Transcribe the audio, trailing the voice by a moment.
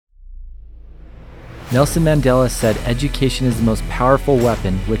Nelson Mandela said, "Education is the most powerful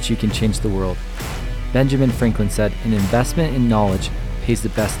weapon which you can change the world." Benjamin Franklin said, "An investment in knowledge pays the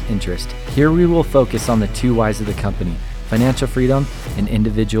best interest." Here we will focus on the two whys of the company: financial freedom and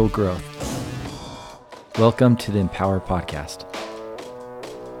individual growth. Welcome to the Empower Podcast.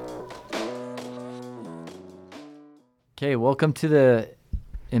 Okay, welcome to the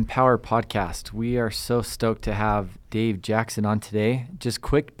Empower Podcast. We are so stoked to have Dave Jackson on today. Just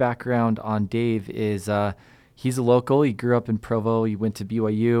quick background on Dave is he's a local. He grew up in Provo. He went to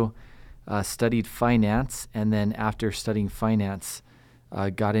BYU, studied finance, and then after studying finance,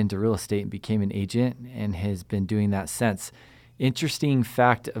 got into real estate and became an agent and has been doing that since. Interesting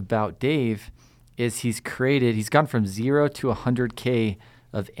fact about Dave is he's gone from 0 to 100K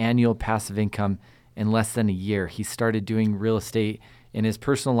of annual passive income in less than a year. He started doing real estate in his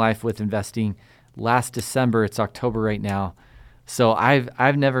personal life with investing last December. It's October right now. So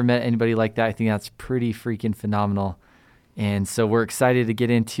I've never met anybody like that. I think that's pretty freaking phenomenal. And so we're excited to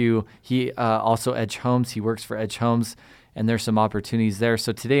get into, he also Edge Homes. He works for Edge Homes, and there's some opportunities there.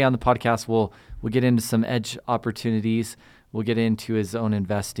 So today on the podcast, we'll get into some Edge opportunities. We'll get into his own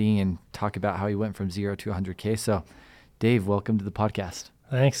investing and talk about how he went from 0 to 100K. So Dave, welcome to the podcast.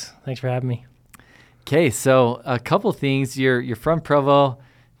 Thanks for having me. Okay, so a couple things. You're from Provo,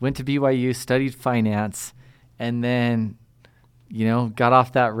 went to BYU, studied finance, and then, got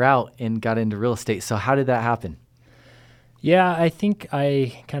off that route and got into real estate. So how did that happen? Yeah, I think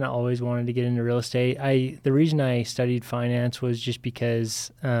I kind of always wanted to get into real estate. The reason I studied finance was just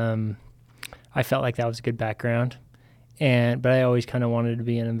because I felt like that was a good background, but I always kind of wanted to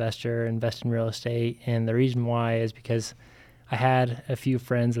be an investor, invest in real estate. And the reason why is because I had a few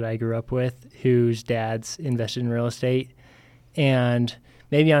friends that I grew up with whose dads invested in real estate, and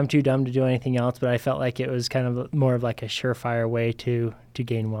maybe I'm too dumb to do anything else, but I felt like it was kind of more of like a surefire way to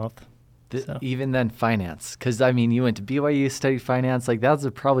gain wealth. Even then finance, because you went to BYU, studied finance, like that's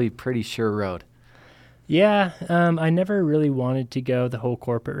a probably pretty sure road. Yeah, I never really wanted to go the whole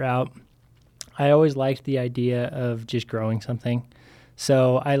corporate route. I always liked the idea of just growing something.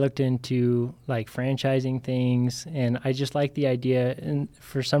 So I looked into like franchising things, and I just like the idea. And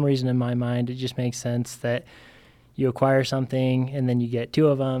for some reason in my mind, it just makes sense that you acquire something and then you get 2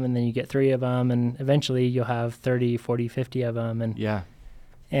 of them and then you get 3 of them. And eventually you'll have 30, 40, 50 of them. And yeah.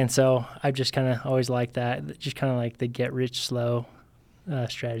 And so I've just kind of always liked that, just kind of like the get rich slow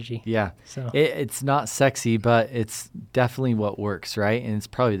strategy. Yeah. So it's not sexy, but it's definitely what works, right? And it's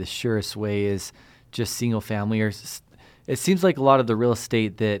probably the surest way is just single family, or it seems like a lot of the real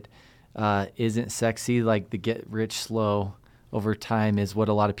estate that isn't sexy, like the get rich slow over time, is what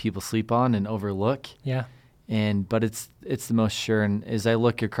a lot of people sleep on and overlook. Yeah. But it's the most sure. And as I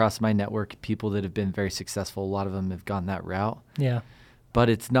look across my network, people that have been very successful, a lot of them have gone that route. Yeah. But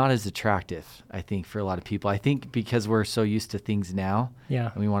it's not as attractive, I think, for a lot of people. I think because we're so used to things now,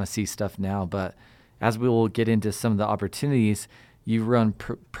 yeah, and we want to see stuff now. But as we will get into some of the opportunities, you run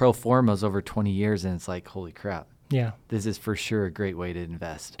pro formas over 20 years, and it's like, holy crap. Yeah. This is for sure a great way to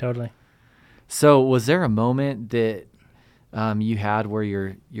invest. Totally. So was there a moment that you had where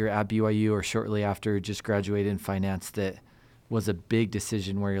you're at BYU or shortly after just graduated in finance that was a big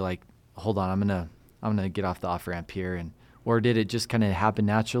decision where you're like, hold on, I'm gonna get off the off ramp here, or did it just kind of happen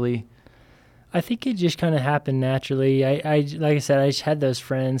naturally? I think it just kind of happened naturally. I like I said, I just had those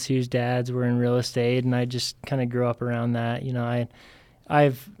friends whose dads were in real estate, and I just kind of grew up around that.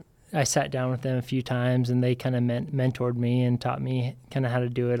 I sat down with them a few times, and they kind of mentored me and taught me kind of how to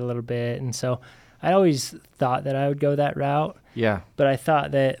do it a little bit. And so I always thought that I would go that route. Yeah. But I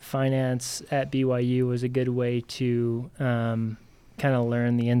thought that finance at BYU was a good way to kind of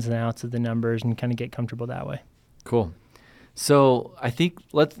learn the ins and outs of the numbers and kind of get comfortable that way. Cool. So I think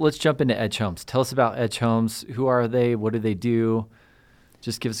let's jump into Edge Homes. Tell us about Edge Homes. Who are they? What do they do?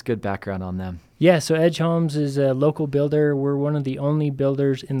 Just give us a good background on them. Yeah, so Edge Homes is a local builder. We're one of the only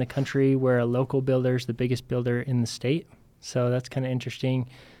builders in the country where a local builder is the biggest builder in the state. So that's kind of interesting.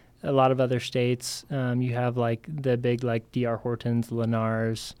 A lot of other states, you have like the big like D.R. Hortons,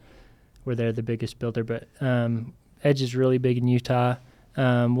 Lennars, where they're the biggest builder. But Edge is really big in Utah.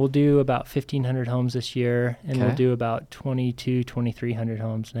 We'll do about 1,500 homes this year, and we'll do about 2,300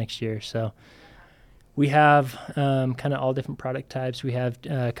 homes next year. So we have kind of all different product types. We have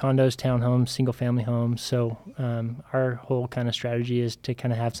condos, townhomes, single-family homes. So our whole kind of strategy is to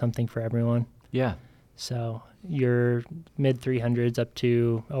kind of have something for everyone. Yeah. So your mid-300s up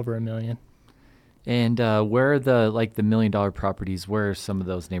to over $1 million. And where are the $1 million properties? Where are some of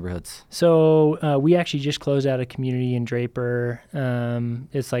those neighborhoods? So we actually just closed out a community in Draper.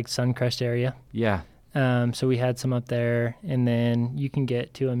 It's like Suncrest area. Yeah. So we had some up there, and then you can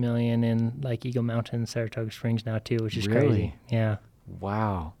get to $1 million in like Eagle Mountain, Saratoga Springs now too, which is crazy. Yeah.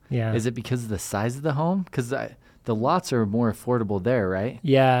 Wow. Yeah. Is it because of the size of the home? Because the lots are more affordable there, right?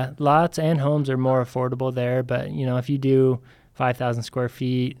 Yeah, lots and homes are more affordable there, but if you do 5,000 square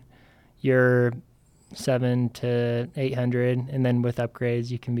feet, you're 700 to 800, and then with upgrades,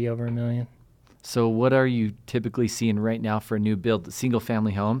 you can be over $1 million. So what are you typically seeing right now for a new build, single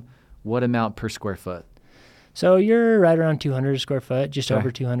family home? What amount per square foot? So you're right around 200 square foot, just Okay. over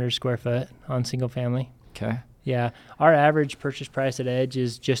 200 square foot on single family. Okay. Yeah, our average purchase price at Edge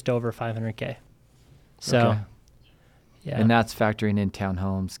is just over $500K. So, Okay. yeah. And that's factoring in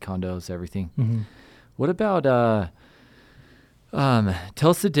townhomes, condos, everything. Mm-hmm. What about, tell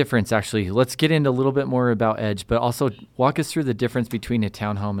us the difference, actually. Let's get into a little bit more about Edge, but also walk us through the difference between a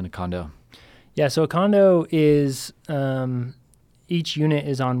townhome and a condo. Yeah, so a condo is, each unit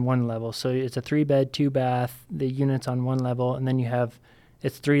is on one level. So it's a 3-bed, 2-bath. The unit's on one level, and then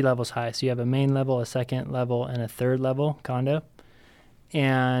it's 3 levels high. So you have a main level, a second level, and a third level condo.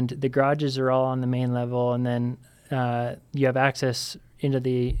 And the garages are all on the main level, and then you have access into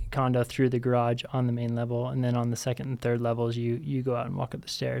the condo through the garage on the main level, and then on the second and third levels, you go out and walk up the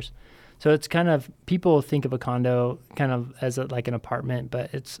stairs. So it's kind of, people think of a condo kind of as like an apartment,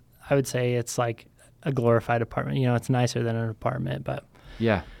 but I would say it's like a glorified apartment. It's nicer than an apartment, but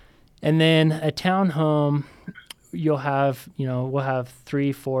Yeah. and then a townhome, we'll have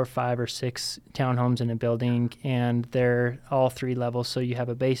 3, 4, 5, or 6 townhomes in a building, and they're all 3 levels. So you have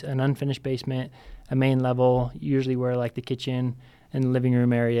an unfinished basement, a main level, usually where like the kitchen and the living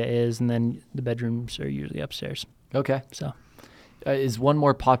room area is, and then the bedrooms are usually upstairs. Okay. So Is one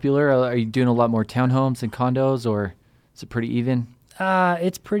more popular? Are you doing a lot more townhomes and condos, or is it pretty even?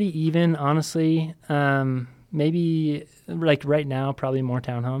 it's pretty even, honestly. Maybe like right now, probably more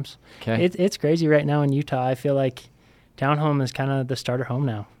townhomes. Okay. It's crazy right now in Utah. I feel like townhome is kind of the starter home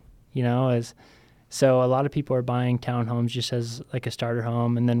now, so a lot of people are buying townhomes just as like a starter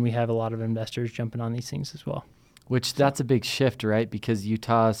home, and then we have a lot of investors jumping on these things as well. That's a big shift, right? Because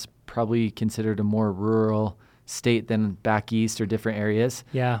Utah's probably considered a more rural state than back east or different areas.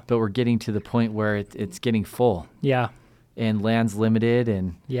 Yeah. But we're getting to the point where it's getting full. Yeah. And land's limited,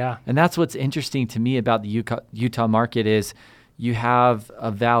 and that's what's interesting to me about the Utah market is you have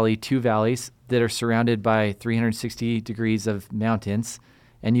two valleys that are surrounded by 360 degrees of mountains,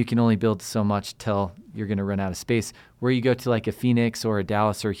 and you can only build so much till you're going to run out of space. Where you go to like a Phoenix or a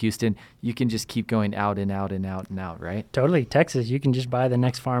Dallas or Houston, you can just keep going out and out and out and out, right? Totally. Texas, you can just buy the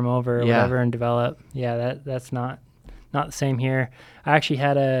next farm over or whatever and develop. Yeah, that's not the same here. I actually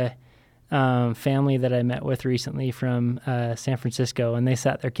had a family that I met with recently from San Francisco, and they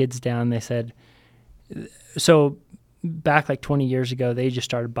sat their kids down. They said, so back like 20 years ago, they just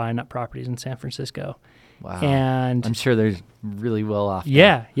started buying up properties in San Francisco. Wow. And I'm sure they're really well off.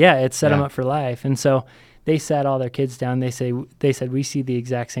 Yeah, it set them up for life. And so they sat all their kids down. They said, we see the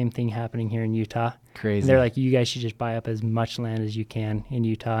exact same thing happening here in Utah. Crazy. And they're like, you guys should just buy up as much land as you can in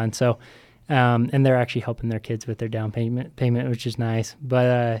Utah. And so, and they're actually helping their kids with their down payment, which is nice.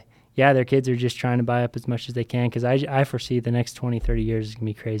 But their kids are just trying to buy up as much as they can, because I foresee the next 20, 30 years is going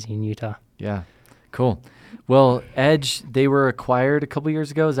to be crazy in Utah. Yeah, cool. Well, Edge, they were acquired a couple years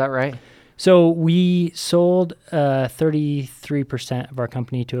ago. Is that right? So we sold 33% of our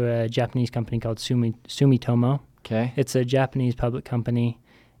company to a Japanese company called Sumitomo. Okay. It's a Japanese public company.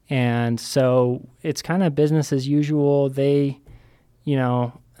 And so it's kind of business as usual. They,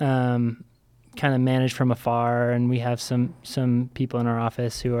 kind of manage from afar, and we have some people in our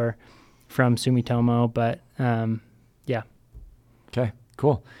office who are from Sumitomo, but Okay,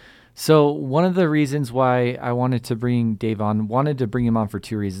 cool. So one of the reasons why I wanted to bring Dave on, him on for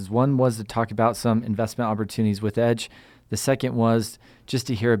 2 reasons. One was to talk about some investment opportunities with Edge. The second was just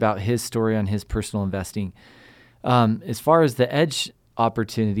to hear about his story on his personal investing. As far as the Edge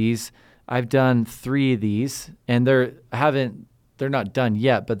opportunities, I've done 3 of these, and they're not done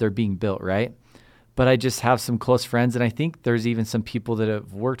yet, but they're being built, right? But I just have some close friends, and I think there's even some people that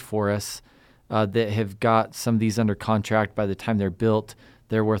have worked for us that have got some of these under contract. By the time they're built,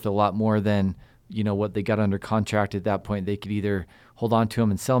 they're worth a lot more than what they got under contract at that point. They could either hold on to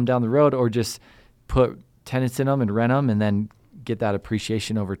them and sell them down the road, or just put tenants in them and rent them and then get that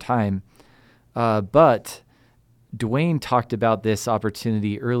appreciation over time. But Dwayne talked about this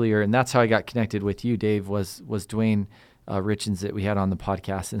opportunity earlier, and that's how I got connected with you, Dave, was Dwayne Richens that we had on the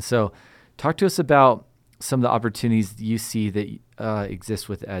podcast. And so talk to us about some of the opportunities you see that exist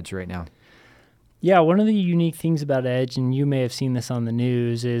with Edge right now. Yeah, one of the unique things about Edge, and you may have seen this on the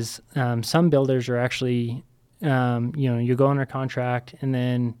news, is some builders are actually, you go under contract, and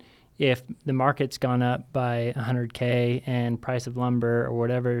then if the market's gone up by 100K and price of lumber or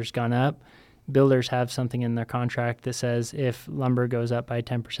whatever's gone up, builders have something in their contract that says if lumber goes up by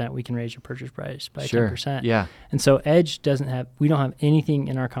 10%, we can raise your purchase price by 10%. Yeah. And so Edge we don't have anything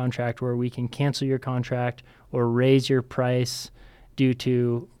in our contract where we can cancel your contract or raise your price due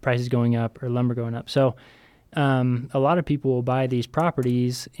to prices going up or lumber going up. So a lot of people will buy these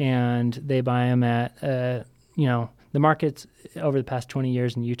properties and they buy them at, the market's over the past 20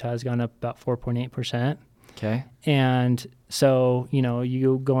 years in Utah has gone up about 4.8%. Okay. And so,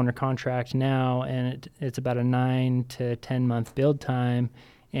 you go under contract now and it's about a 9 to 10 month build time.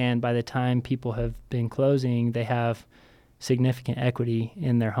 And by the time people have been closing, they have significant equity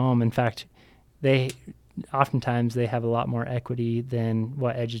in their home. In fact, oftentimes they have a lot more equity than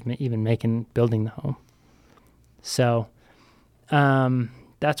what Edge is even making building the home. So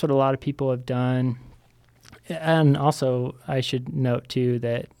that's what a lot of people have done. And also, I should note, too,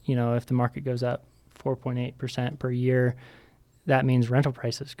 that, if the market goes up 4.8% per year, that means rental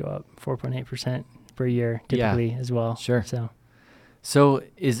prices go up 4.8% per year typically as well. Sure. So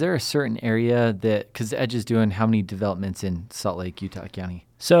is there a certain area because Edge is doing how many developments in Salt Lake, Utah County?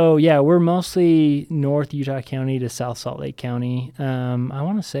 So, we're mostly North Utah County to South Salt Lake County. I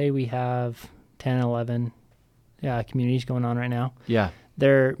want to say we have 10, 11 communities going on right now. Yeah.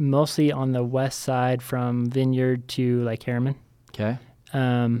 They're mostly on the west side from Vineyard to like Harriman. Okay.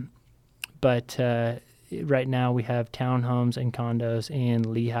 But right now we have townhomes and condos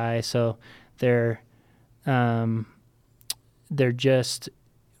in Lehigh. So they're just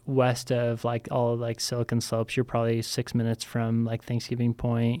west of like all of like Silicon Slopes. You're probably 6 minutes from like Thanksgiving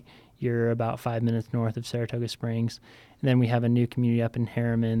Point. You're about 5 minutes north of Saratoga Springs. And then we have a new community up in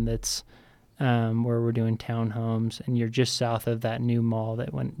Harriman that's where we're doing townhomes, and you're just south of that new mall that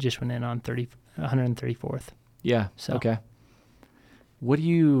just went in on 134th. Yeah. So. Okay. What do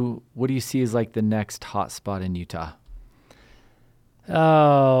you see as like the next hot spot in Utah?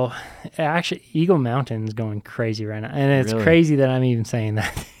 Oh, actually, Eagle Mountain's going crazy right now, and it's Really? crazy that I'm even saying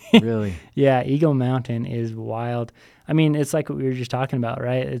that. Really? Yeah, Eagle Mountain is wild. I mean, it's like what we were just talking about,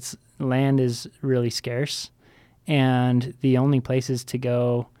 right? Land is really scarce, and the only places to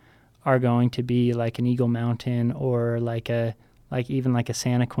go are going to be like an Eagle Mountain or even like a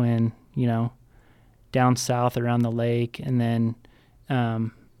Santaquin, down south around the lake, and then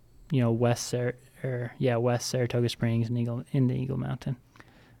west Saratoga Springs and into Eagle Mountain.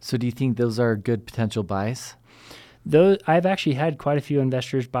 So do you think those are good potential buys? I've actually had quite a few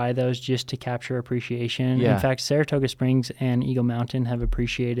investors buy those just to capture appreciation. Yeah. In fact, Saratoga Springs and Eagle Mountain have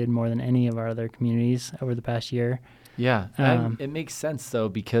appreciated more than any of our other communities over the past year. Yeah. It makes sense, though,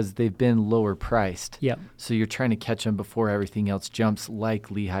 because they've been lower priced. Yep. So you're trying to catch them before everything else jumps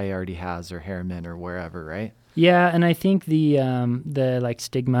like Lehigh already has or Harriman or wherever, right? Yeah, and I think the like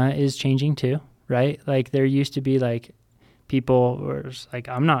stigma is changing too, right? Like there used to be like people were like,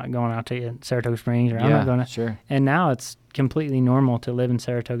 I'm not going out to Saratoga Springs, or I'm not going to. Sure. And now it's completely normal to live in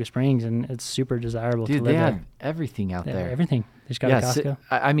Saratoga Springs, and it's super desirable to live there. Dude, they have everything out there. Everything. They just got a Costco.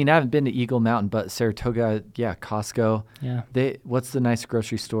 I mean, I haven't been to Eagle Mountain, but Saratoga, Costco. Yeah. What's the nice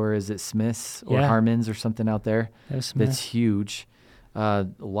grocery store? Is it Smith's or Yeah. Harmon's or something out there? That's huge. A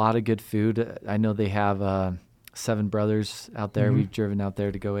lot of good food. I know they have Seven Brothers out there. Mm-hmm. We've driven out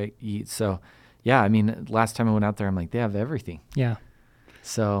there to go eat. So, yeah, I mean, last time I went out there, I'm like, they have everything. Yeah.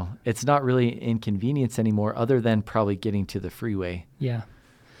 So it's not really inconvenience anymore other than probably getting to the freeway. Yeah.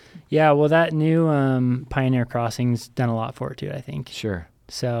 Yeah, well, that new Pioneer Crossing's done a lot for it, too, I think. Sure.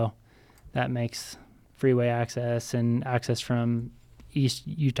 So that makes freeway access and access from East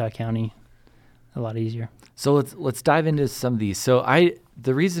Utah County a lot easier. So let's dive into some of these. So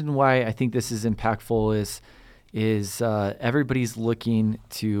the reason why I think this is impactful is everybody's looking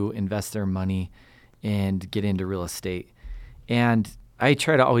to invest their money and get into real estate. And I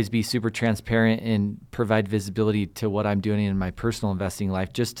try to always be super transparent and provide visibility to what I'm doing in my personal investing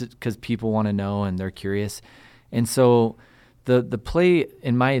life, just because people want to know and they're curious. And so the play,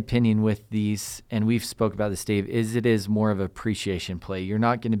 in my opinion, with these, and we've spoke about this, Dave, is it is more of an appreciation play. You're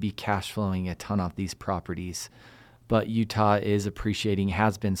not going to be cash flowing a ton off these properties, but Utah is appreciating,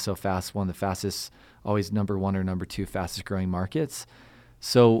 has been so fast, one of the fastest, always number one or number two fastest growing markets.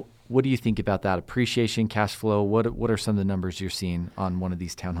 So what do you think about that? Appreciation, cash flow, what are some of the numbers you're seeing on one of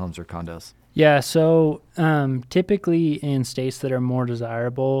these townhomes or condos? Yeah, so typically in states that are more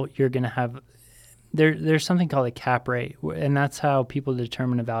desirable, you're going to have there's something called a cap rate, and that's how people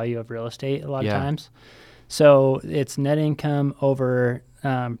determine the value of real estate a lot of times. So it's net income over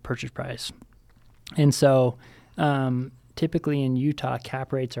purchase price. And so typically in Utah,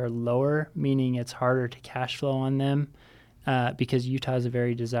 cap rates are lower, meaning it's harder to cash flow on them because Utah is a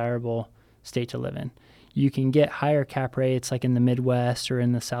very desirable state to live in. You can get higher cap rates like in the Midwest or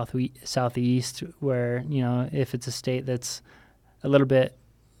in the Southeast, where, if it's a state that's a little bit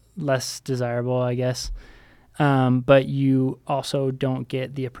less desirable, I guess. But you also don't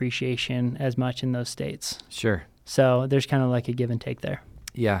get the appreciation as much in those states. Sure. So there's kind of like a give and take there.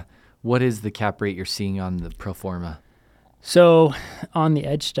 Yeah. What is the cap rate you're seeing on the pro forma? So on the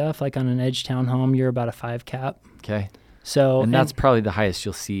edge stuff, like on an edge townhome, you're about a 5 cap. Okay. So and that's probably the highest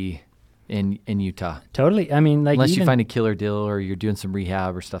you'll see in Utah. Totally. I mean, like, unless you find a killer deal or you're doing some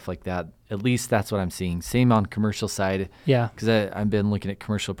rehab or stuff like that. At least that's what I'm seeing. Same on commercial side. Yeah. Because I've been looking at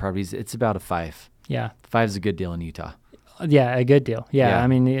commercial properties. It's about a 5. Yeah. 5 is a good deal in Utah. Yeah, a good deal. Yeah. I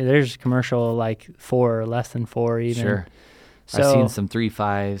mean, there's commercial like 4 or less than 4 even. Sure. So, I've seen some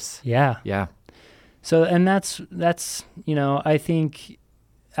 3.5s. Yeah. Yeah. So, and that's I think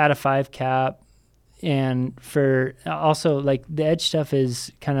at a 5 cap, and for also like the edge stuff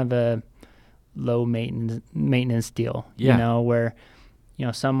is kind of a low maintenance deal, where,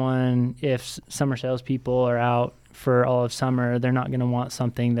 someone, if summer salespeople are out for all of summer, they're not going to want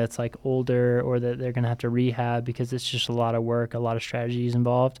something that's like older or that they're going to have to rehab because it's just a lot of work, a lot of strategies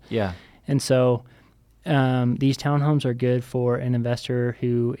involved. Yeah. And so these townhomes are good for an investor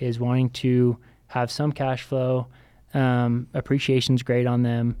who is wanting to have some cash flow. Appreciation's great on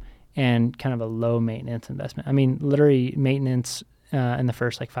them, and kind of a low maintenance investment. I mean, literally maintenance in the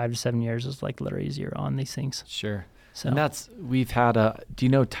first like 5 to 7 years is like literally 0 on these things. Sure. So, and we've had do you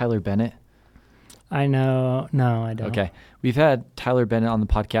know Tyler Bennett? I know. No, I don't. Okay. We've had Tyler Bennett on the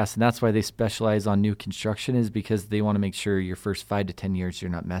podcast, and that's why they specialize on new construction, is because they want to make sure your first 5 to 10 years you're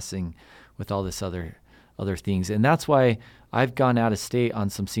not messing with all this other things. And that's why I've gone out of state on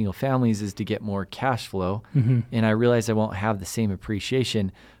some single families, is to get more cash flow. Mm-hmm. And I realize I won't have the same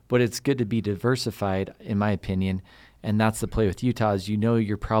appreciation, but it's good to be diversified, in my opinion. And that's the play with Utah, is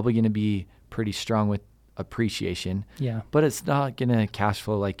you're probably going to be pretty strong with appreciation. Yeah. But it's not going to cash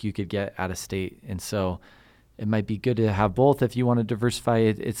flow like you could get out of state. And so it might be good to have both if you want to diversify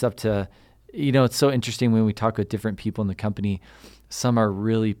it. It's up to, it's so interesting when we talk with different people in the company. Some are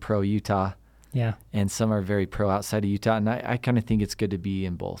really pro Utah. Yeah. And some are very pro outside of Utah. And I kind of think it's good to be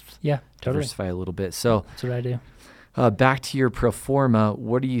in both. Yeah, totally. Diversify a little bit. So that's what I do. Back to your pro forma,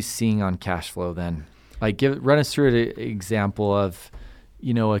 what are you seeing on cash flow then? Like, run us through an example of,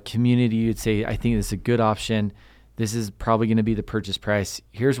 a community you'd say, I think this is a good option. This is probably going to be the purchase price.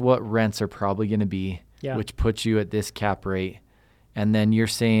 Here's what rents are probably going to be, which puts you at this cap rate. And then you're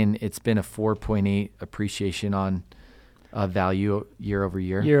saying it's been a 4.8 appreciation on value year over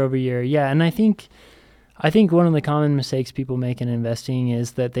year. Year over year, yeah. And I think one of the common mistakes people make in investing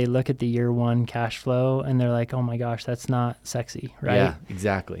is that they look at the year one cash flow and they're like, oh my gosh, that's not sexy, right? Yeah,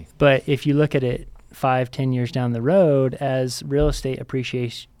 exactly. But if you look at it 5-10 years down the road, as real estate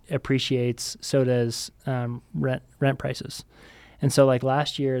appreciates, so does rent prices. And so like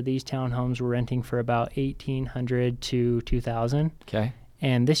last year, these townhomes were renting for about $1,800 to $2,000. Okay.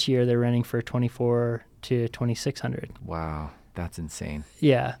 And this year they're renting for $2,400 to $2,600. Wow, that's insane.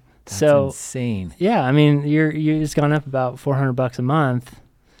 Yeah. That's insane. Yeah, I mean, it's gone up about $400 a month.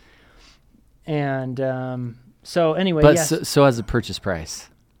 And so anyway, but yes. so as a purchase price,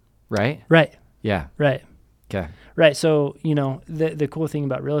 right? Right. Yeah. Right. Okay. Right. So, the cool thing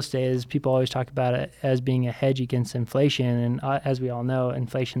about real estate is people always talk about it as being a hedge against inflation. And as we all know,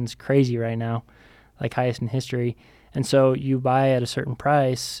 inflation's crazy right now, like highest in history. And so you buy at a certain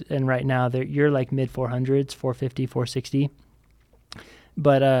price, and right now you're like mid 400s, 450, 460.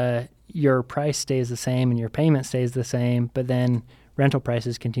 But your price stays the same and your payment stays the same, but then rental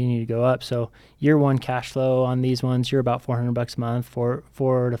prices continue to go up. So year one cash flow on these ones, you're about $400 a month,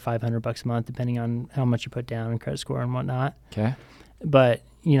 $400 to $500 a month, depending on how much you put down and credit score and whatnot. Okay. But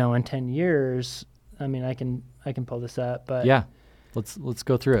in 10 years, I mean, I can pull this up, but yeah, let's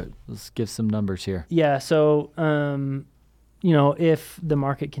go through it. Let's give some numbers here. Yeah. So, if the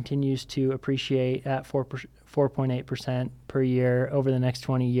market continues to appreciate at 4.8% per year over the next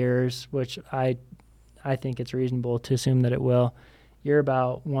 20 years, which I think it's reasonable to assume that it will, you're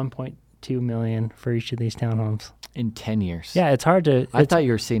about $1.2 million for each of these townhomes. In 10 years. Yeah, it's hard to... I thought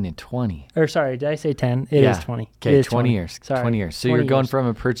you were saying in 20. Or sorry, did I say 10? It is 20. Okay, it is 20 years. Sorry. 20 years. So 20 you're going years. from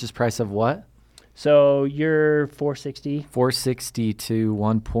a purchase price of what? So you're 460. 460 to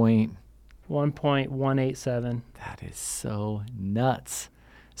 1.187. That is so nuts.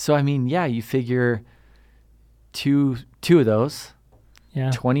 So, I mean, yeah, you figure two of those,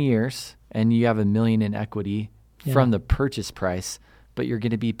 20 years, and you have $1 million in equity from the purchase price, but you're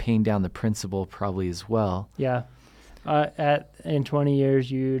going to be paying down the principal probably as well. Yeah. In 20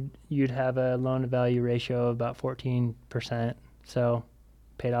 years, you'd have a loan to value ratio of about 14%. So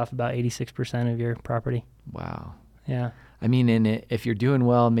paid off about 86% of your property. Wow. Yeah. I mean, if you're doing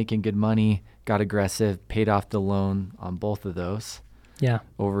well, making good money, got aggressive, paid off the loan on both of those. Yeah.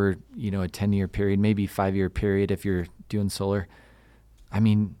 Over, a 10-year period, maybe 5-year period if you're doing solar. I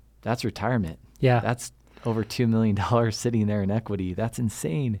mean, that's retirement. Yeah. That's over $2 million sitting there in equity. That's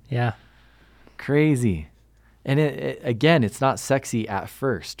insane. Yeah. Crazy. And again, it's not sexy at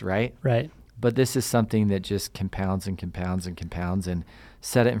first, right? Right. But this is something that just compounds and compounds and compounds, and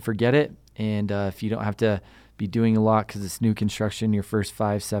set it and forget it. And if you don't have to be doing a lot because it's new construction your first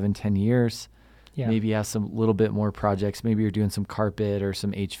 5, 7, 10 years, maybe you have some little bit more projects. Maybe you're doing some carpet or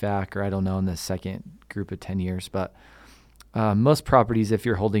some HVAC, or I don't know, in the second group of 10 years. But most properties, if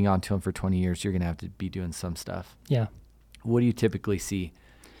you're holding on to them for 20 years, you're going to have to be doing some stuff. Yeah. What do you typically see?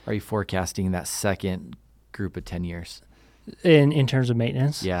 Are you forecasting that second group of 10 years? In terms of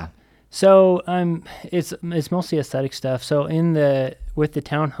maintenance? Yeah. So it's mostly aesthetic stuff. So with the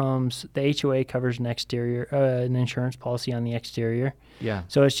townhomes, the HOA covers an exterior, an insurance policy on the exterior. Yeah.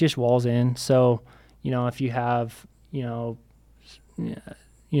 So it's just walls in. So, if you have, if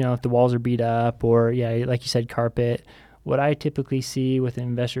the walls are beat up, or like you said, carpet. What I typically see with the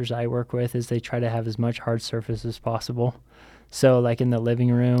investors I work with is they try to have as much hard surface as possible. So like in the living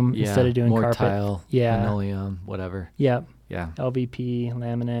room, instead of doing more carpet, tile, linoleum, whatever. Yeah. Yeah. LVP,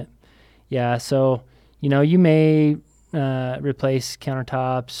 laminate. Yeah. So, you may replace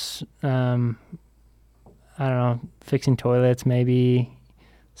countertops. I don't know, fixing toilets maybe.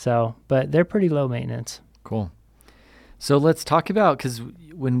 So, but they're pretty low maintenance. Cool. So let's talk about, because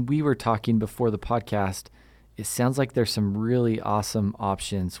when we were talking before the podcast, it sounds like there's some really awesome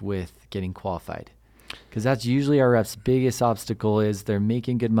options with getting qualified, because that's usually our reps' biggest obstacle is they're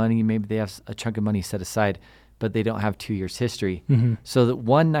making good money. Maybe they have a chunk of money set aside, but they don't have 2 years history. Mm-hmm. So the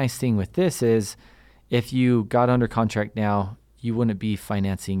one nice thing with this is if you got under contract now, you wouldn't be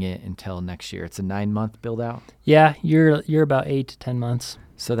financing it until next year. It's a 9-month build out. Yeah, you're about 8 to 10 months.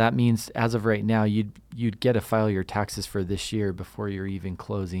 So that means as of right now, you'd get to file your taxes for this year before you're even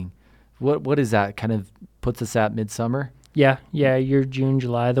closing. What is that? Kind of puts us at midsummer? Yeah, you're June,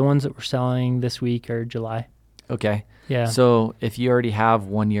 July. The ones that we're selling this week are July. Okay. Yeah. So if you already have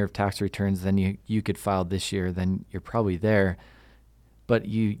 1 year of tax returns, then you could file this year, then you're probably there. But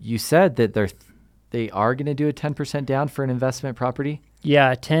you said that they are going to do a 10% down for an investment property?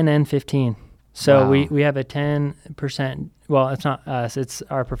 Yeah, 10 and 15. So Wow. we have a 10%. Well, it's not us. It's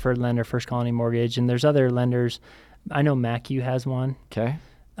our preferred lender, First Colony Mortgage. And there's other lenders. I know MacU has one. Okay.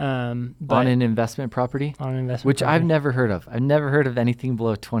 But on an investment property? On an investment which property. I've never heard of. I've never heard of anything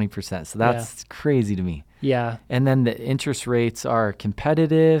below 20%. So that's crazy to me. Yeah. And then the interest rates are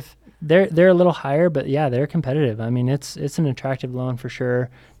competitive. They're a little higher, but yeah, they're competitive. I mean, it's an attractive loan for sure.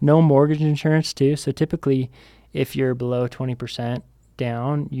 No mortgage insurance too. So typically, if you're below 20%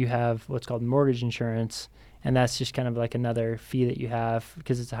 down, you have what's called mortgage insurance, and that's just kind of like another fee that you have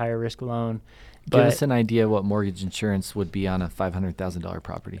because it's a higher risk loan. Give us an idea what mortgage insurance would be on a $500,000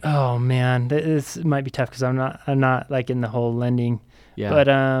 property. Oh man, this might be tough because I'm not like in the whole lending. Yeah.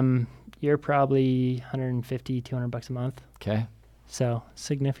 But you're probably 150, 200 bucks a month. Okay. So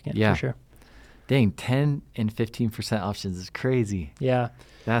significant Yeah. for sure. Dang, 10 and 15% options is crazy. Yeah.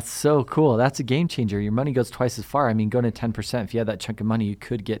 That's so cool. That's a game changer. Your money goes twice as far. I mean, going to 10%, if you had that chunk of money, you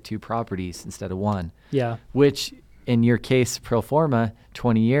could get 2 properties instead of 1. Yeah. Which, in your case, pro forma,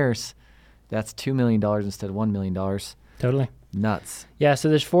 20 years, that's $2 million instead of $1 million. Totally. Nuts. Yeah, so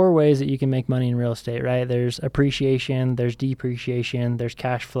there's 4 ways that you can make money in real estate, right? There's appreciation, there's depreciation, there's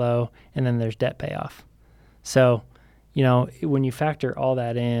cash flow, and then there's debt payoff. So, when you factor all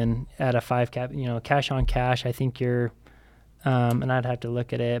that in at a 5 cap, cash on cash, I think you're, and I'd have to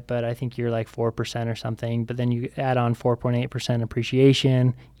look at it, but I think you're like 4% or something. But then you add on 4.8%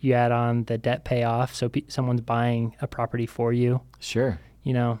 appreciation, you add on the debt payoff, so someone's buying a property for you. Sure.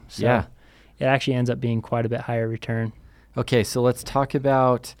 So yeah. It actually ends up being quite a bit higher return. Okay, so let's talk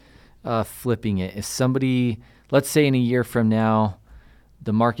about flipping it. If somebody, let's say in a year from now,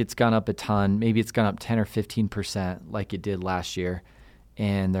 the market's gone up a ton, maybe it's gone up 10 or 15% like it did last year,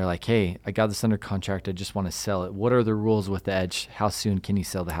 and they're like, hey, I got this under contract, I just want to sell it. What are the rules with Edge? How soon can you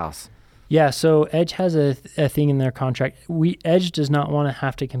sell the house? Yeah, so Edge has a thing in their contract. Edge does not want to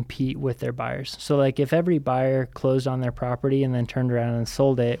have to compete with their buyers. So like if every buyer closed on their property and then turned around and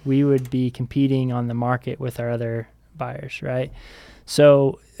sold it, we would be competing on the market with our other buyers, right?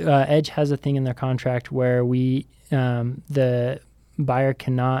 So Edge has a thing in their contract where the buyer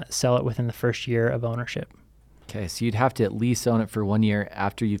cannot sell it within the first year of ownership. Okay, so you'd have to at least own it for 1 year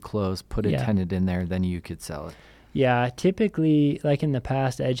after you close, put a tenant in there, then you could sell it. Yeah, typically, like in the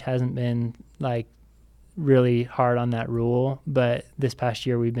past, Edge hasn't been like really hard on that rule, but this past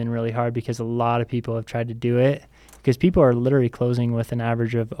year we've been really hard because a lot of people have tried to do it because people are literally closing with an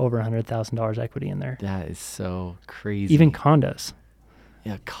average of over $100,000 equity in there. That is so crazy. Even condos.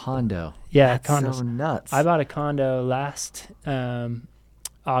 Yeah, condo. Yeah, That's condos. so nuts. I bought a condo last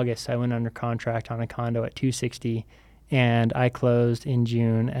August. I went under contract on a condo at $260, and I closed in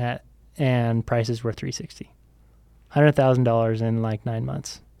June and prices were $360. $100,000 in like 9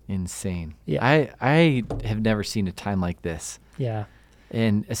 months. Insane. Yeah. I have never seen a time like this. Yeah.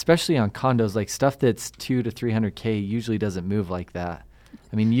 And especially on condos, like stuff that's $200,000 to $300,000 usually doesn't move like that.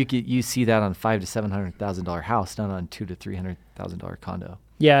 I mean, you see that on $500,000 to $700,000 house, not on $200,000 to $300,000 condo.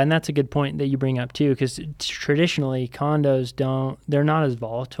 Yeah, and that's a good point that you bring up too, because traditionally condos they're not as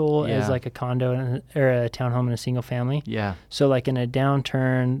volatile as like a condo or a townhome in a single family. Yeah. So like in a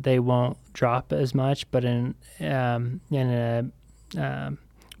downturn, they won't drop as much, but in a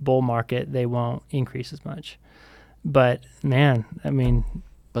bull market, they won't increase as much. But man, I mean,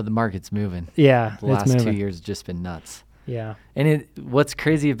 but the market's moving. Yeah, the last 2 years have just been nuts. Yeah. And what's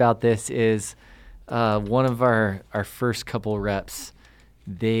crazy about this is one of our first couple reps,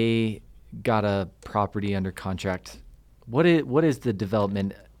 they got a property under contract. What is the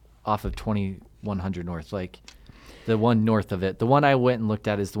development off of 2100 North? Like the one north of it. The one I went and looked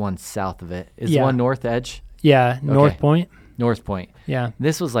at is the one south of it. Is the one North Edge? Yeah, North Point. North Point. Yeah.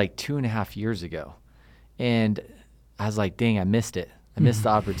 This was like 2.5 years ago. And I was like, dang, I missed it. I missed the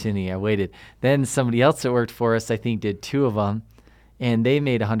opportunity. I waited. Then somebody else that worked for us, I think, did 2 of them, and they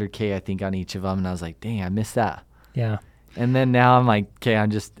made $100,000, I think, on each of them. And I was like, dang, I missed that. Yeah. And then now I'm like, okay, I'm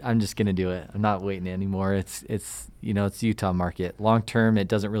just gonna do it. I'm not waiting anymore. It's Utah market. Long term, it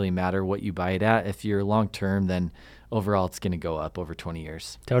doesn't really matter what you buy it at. If you're long term, then overall it's gonna go up over 20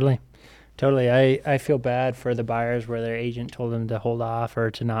 years. Totally. I feel bad for the buyers where their agent told them to hold off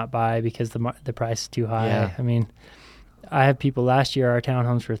or to not buy because the price is too high. Yeah. I mean, I have people last year, our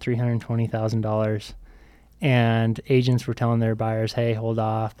townhomes were $320,000, and agents were telling their buyers, hey, hold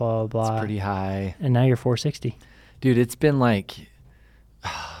off, blah, blah, blah. It's pretty high. And now you're $460. Dude, it's been like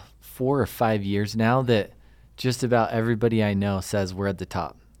 4 or 5 years now that just about everybody I know says we're at the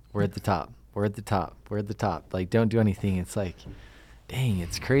top. We're at the top. We're at the top. We're at the top. Like, don't do anything. It's like, dang,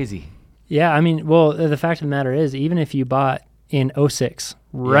 it's crazy. Yeah, I mean, well, the fact of the matter is, even if you bought in 2006,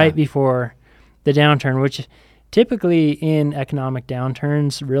 right before the downturn, which typically in economic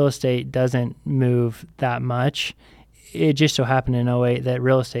downturns, real estate doesn't move that much. It just so happened in 2008 that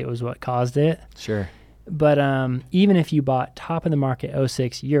real estate was what caused it. Sure. But even if you bought top of the market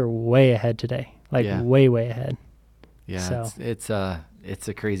 2006, you're way ahead today, way ahead. Yeah, so. It's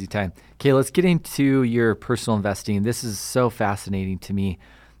a crazy time. Okay, let's get into your personal investing. This is so fascinating to me.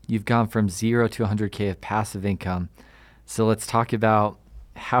 You've gone from 0 to 100K of passive income. So let's talk about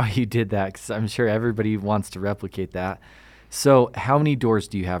how you did that, because I'm sure everybody wants to replicate that. So how many doors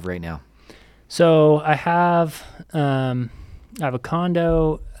do you have right now? So I have a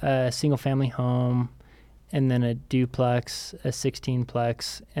condo, a single family home, and then a duplex, a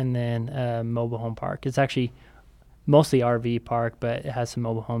 16-plex, and then a mobile home park. It's actually mostly RV park, but it has some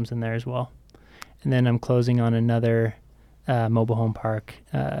mobile homes in there as well. And then I'm closing on another mobile home park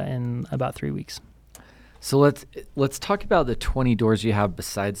in about 3 weeks. So let's talk about the 20 doors you have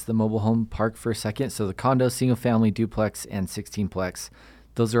besides the mobile home park for a second. So the condo, single family, duplex, and 16-plex,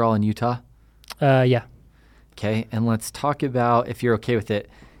 those are all in Utah? Yeah. Okay, and let's talk about, if you're okay with it,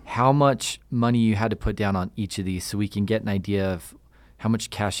 how much money you had to put down on each of these so we can get an idea of how much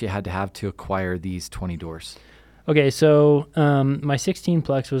cash you had to have to acquire these 20 doors. Okay, so my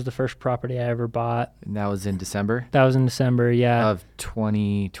 16-plex was the first property I ever bought. And that was in December? That was in December, yeah. Of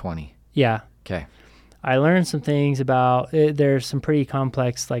 2020? Yeah. Okay. I learned some things about it. There's some pretty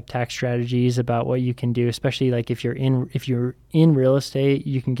complex like tax strategies about what you can do, especially like if you're in real estate,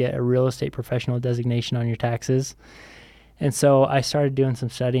 you can get a real estate professional designation on your taxes. And so I started doing some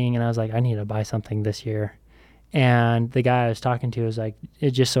studying, and I was like, I need to buy something this year. And the guy I was talking to was like,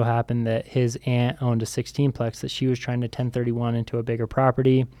 it just so happened that his aunt owned a 16-plex that she was trying to 1031 into a bigger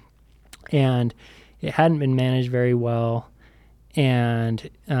property, and it hadn't been managed very well. And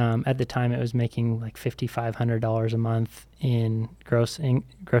at the time, it was making like $5,500 a month in gross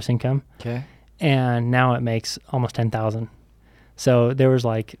income. Okay. And now it makes almost $10,000. So there was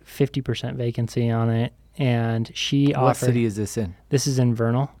like 50% vacancy on it. And she offered. What city is this in? This is in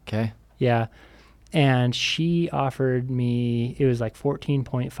Vernal. Okay. Yeah. And she offered me, it was like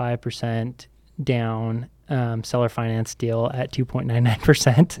 14.5% down seller finance deal at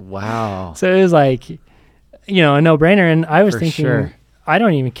 2.99%. Wow. So it was like, a no-brainer. And I was thinking, I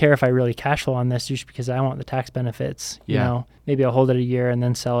don't even care if I really cash flow on this just because I want the tax benefits. You know, maybe I'll hold it a year and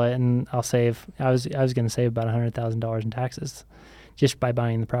then sell it, and I'll save. I was going to save about $100,000 in taxes just by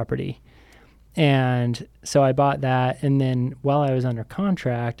buying the property. And so I bought that, and then while I was under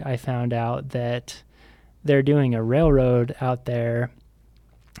contract, I found out that they're doing a railroad out there,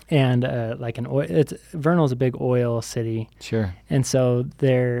 and like an oil. Vernal's a big oil city. Sure. And so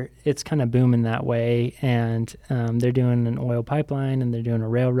it's kind of booming that way, and they're doing an oil pipeline, and they're doing a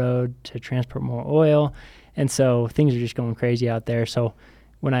railroad to transport more oil, and so things are just going crazy out there. So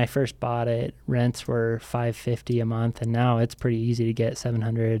when I first bought it, rents were $550 a month, and now it's pretty easy to get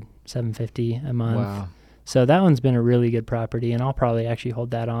 $700, $750 a month. Wow. So that one's been a really good property, and I'll probably actually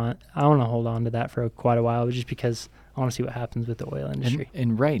hold that on. I want to hold on to that for quite a while, just because I want to see what happens with the oil industry.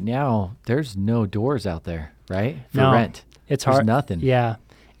 And right now, there's no doors out there, right? For no, rent. It's There's hard. nothing. Yeah,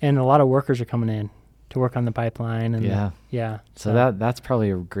 and a lot of workers are coming in to work on the pipeline. And So that's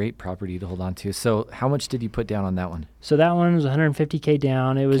probably a great property to hold on to. So how much did you put down on that one? So that one was $150K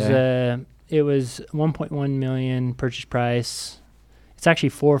down. It was it was $1.1 million purchase price. It's actually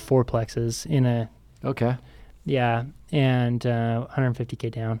 4 fourplexes in a. Okay. Yeah, and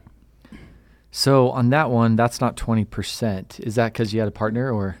 $150K down. So on that one, that's not 20%. Is that because you had a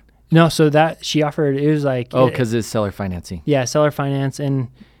partner or? No, so that she offered, it was like. Oh, because it's seller financing. Yeah, seller finance, and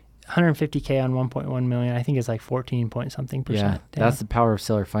 $150K on $1.1 million. I think it's like 14 point something percent. Yeah, that's the power of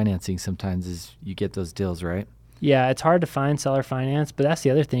seller financing sometimes is you get those deals, right? Yeah, it's hard to find seller finance, but that's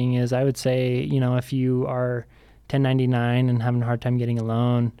the other thing is I would say, if you are 1099 and having a hard time getting a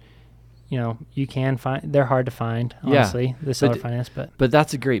loan, you can find, they're hard to find, honestly, the seller finance. But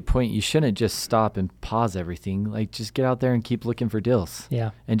that's a great point. You shouldn't just stop and pause everything. Like, just get out there and keep looking for deals.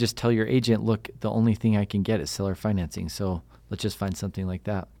 Yeah. And just tell your agent, look, the only thing I can get is seller financing. So let's just find something like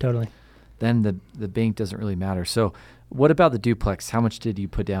that. Totally. Then the bank doesn't really matter. So what about the duplex? How much did you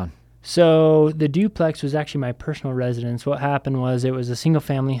put down? So the duplex was actually my personal residence. What happened was it was a single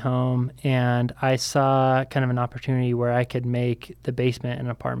family home, and I saw kind of an opportunity where I could make the basement an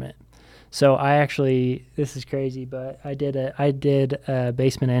apartment. So I actually, this is crazy, but I did a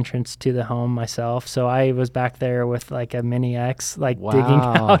basement entrance to the home myself. So I was back there with like a mini X, digging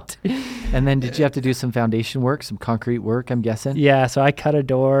out. And then did you have to do some foundation work, some concrete work, I'm guessing? Yeah, so I cut a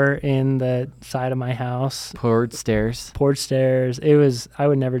door in the side of my house. Poured stairs. I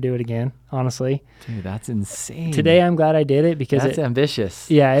would never do it again, honestly. Dude, that's insane. Today I'm glad I did it because that's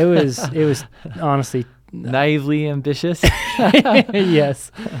ambitious. Yeah, it was honestly. Naively ambitious? Yes.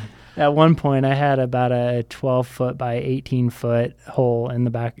 At one point, I had about a 12-foot by 18-foot hole in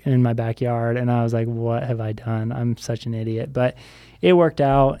my backyard, and I was like, "What have I done? I'm such an idiot." But it worked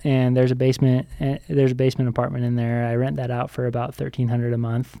out, and there's a basement apartment in there. I rent that out for about $1,300 a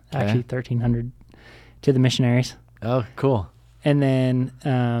month. Okay. Actually, $1,300 to the missionaries. Oh, cool. And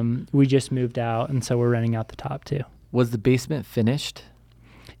then we just moved out, and so we're renting out the top too. Was the basement finished?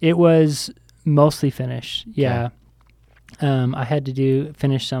 It was mostly finished. Yeah. Okay. I had to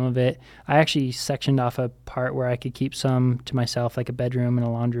finish some of it. I actually sectioned off a part where I could keep some to myself, like a bedroom and a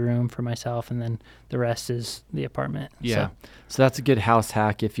laundry room for myself, and then the rest is the apartment. Yeah. So that's a good house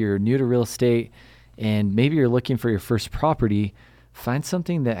hack. If you're new to real estate and maybe you're looking for your first property, find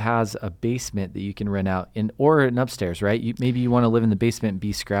something that has a basement that you can rent out or an upstairs, right? Maybe you want to live in the basement and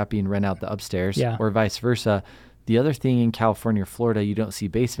be scrappy and rent out the upstairs, or vice versa. The other thing in California or Florida, you don't see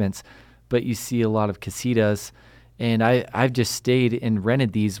basements, but you see a lot of casitas. And I've just stayed and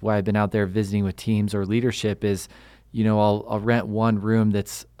rented these while I've been out there visiting with teams or leadership is, I'll rent one room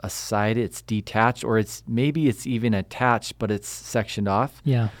that's a side, it's detached, or maybe it's even attached, but it's sectioned off.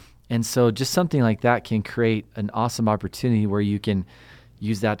 Yeah. And so just something like that can create an awesome opportunity where you can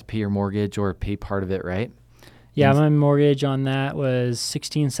use that to pay your mortgage or pay part of it, right? Yeah, my mortgage on that was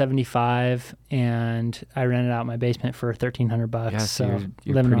 $1,675, and I rented out my basement for $1,300. Yeah, so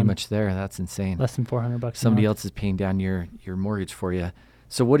you're pretty much there. That's insane. Less than $400. Somebody else is paying down your mortgage for you.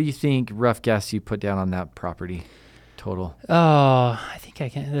 So what do you think, rough guess, you put down on that property total? Oh, I think I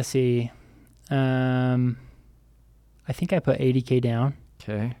can. Let's see. I think I put $80K down.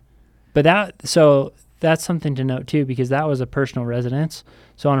 Okay. But that's something to note too, because that was a personal residence.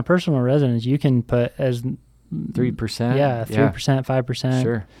 So on a personal residence, you can put as 3%. Yeah, 3%, 5%.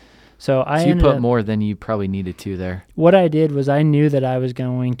 Sure. So you put more than you probably needed to there. What I did was I knew that I was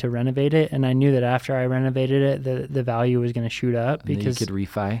going to renovate it, and I knew that after I renovated it, the value was going to shoot up because you could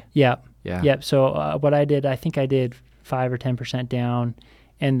refi. Yeah. Yeah. Yep. So what I did, I think I did 5 or 10% down,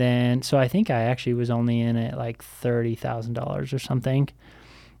 and then so I think I actually was only in it like $30,000 or something,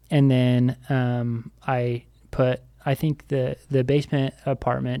 and then I think the basement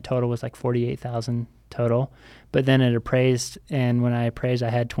apartment total was like $48,000 total. But then it appraised, and when I appraised, I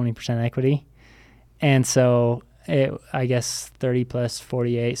had 20% equity. And so I guess 30 plus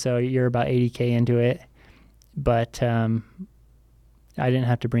 48, so you're about 80K into it. But I didn't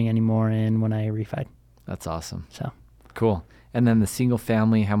have to bring any more in when I refied. That's awesome. So cool. And then the single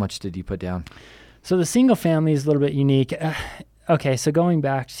family, how much did you put down? So the single family is a little bit unique. Okay, so going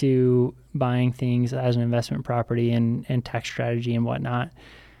back to buying things as an investment property and tax strategy and whatnot,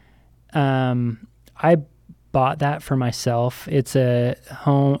 I bought that for myself. It's a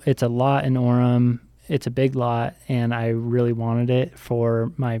home. It's a lot in Orem. It's a big lot, and I really wanted it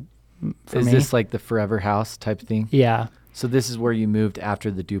for me. Is this like the forever house type thing? Yeah. So this is where you moved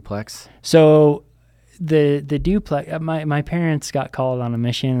after the duplex? So the duplex, my parents got called on a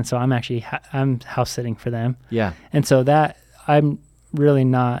mission, and so I'm actually I'm house sitting for them. Yeah. And so that I'm really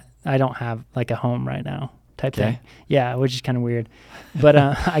not. I don't have like a home right now type thing. Yeah, which is kind of weird. But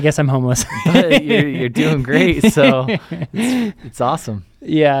I guess I'm homeless. But you're doing great, so it's awesome.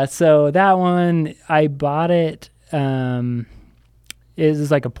 Yeah, so that one, I bought it. It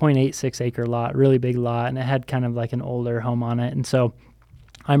was like a 0.86 acre lot, really big lot, and it had kind of like an older home on it. And so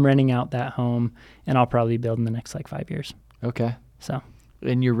I'm renting out that home, and I'll probably build in the next like 5 years. Okay. So.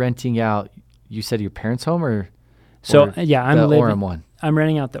 And you're renting out, you said your parents' home or? So, yeah, I'm living. Orem one. I'm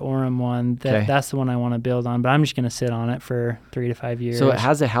renting out the Orem one. Okay. That's the one I want to build on, but I'm just going to sit on it for 3 to 5 years. So it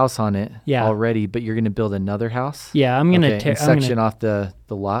has a house on it already, but you're going to build another house? Yeah, I'm going to section off the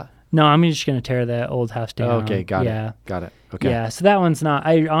lot? No, I'm just going to tear the old house down. Oh, okay, got it. Okay. Yeah, so that one's not,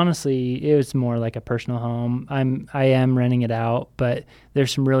 it was more like a personal home. I am renting it out, but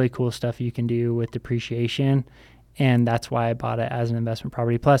there's some really cool stuff you can do with depreciation, and that's why I bought it as an investment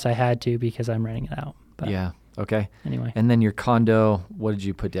property. Plus, I had to because I'm renting it out. But yeah. Okay. Anyway. And then your condo, what did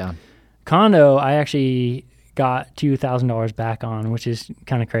you put down? Condo, I actually got $2,000 back on, which is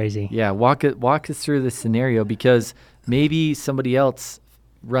kind of crazy. Yeah. Walk us through this scenario, because maybe somebody else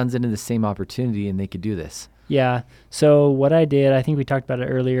runs into the same opportunity and they could do this. Yeah. So what I did, I think we talked about it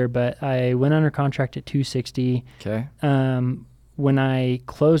earlier, but I went under contract at $260. Okay. When I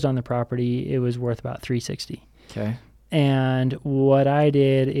closed on the property, it was worth about $360. Okay. And what I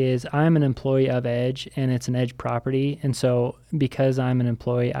did is I'm an employee of Edge, and it's an Edge property. And so because I'm an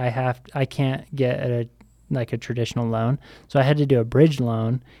employee, I can't get a traditional loan. So I had to do a bridge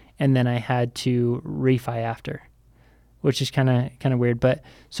loan, and then I had to refi after, which is kind of weird. But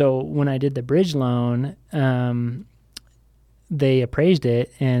so when I did the bridge loan, they appraised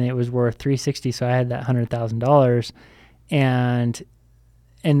it, and it was worth $360. So I had that $100,000, and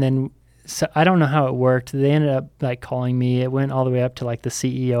then. So I don't know how it worked. They ended up like calling me. It went all the way up to like the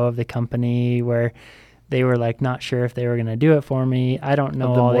CEO of the company, where they were like not sure if they were going to do it for me. I don't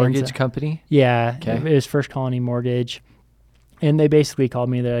know. Of the mortgage company? Yeah. Okay. It was First Colony Mortgage. And they basically called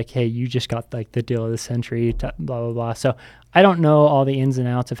me. They're like, hey, you just got like the deal of the century, blah, blah, blah. So I don't know all the ins and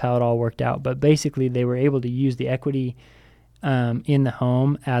outs of how it all worked out, but basically they were able to use the equity in the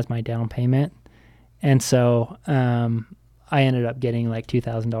home as my down payment. And so I ended up getting like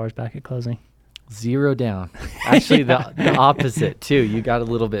 $2,000 back at closing. Zero down. Actually, the opposite too. You got a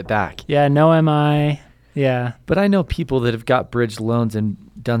little bit back. Yeah, no MI. Yeah. But I know people that have got bridge loans and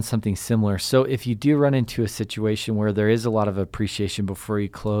done something similar. So if you do run into a situation where there is a lot of appreciation before you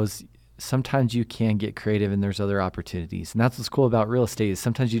close, sometimes you can get creative and there's other opportunities. And that's what's cool about real estate, is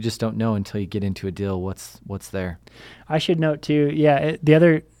sometimes you just don't know until you get into a deal what's there. I should note too, the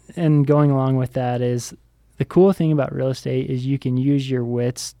other, and going along with that, is the cool thing about real estate is you can use your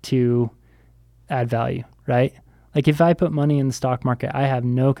wits to add value, right? Like if I put money in the stock market, I have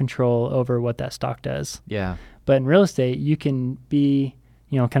no control over what that stock does. Yeah. But in real estate, you can be,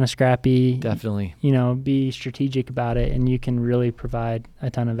 kind of scrappy. Definitely. Be strategic about it, and you can really provide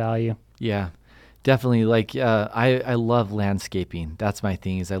a ton of value. Yeah, definitely. Like I love landscaping. That's my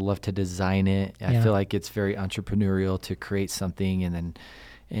thing, is I love to design it. I feel like it's very entrepreneurial to create something and then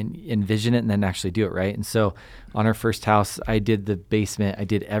envision it and then actually do it, right? And so on our first house, I did the basement. I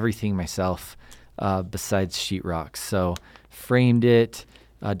did everything myself besides sheetrock. So framed it,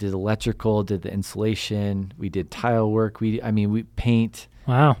 did electrical, did the insulation. We did tile work. We paint.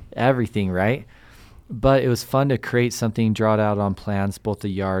 Wow. Everything, right? But it was fun to create something, draw it out on plans, both the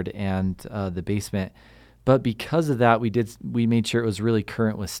yard and the basement. But because of that, we made sure it was really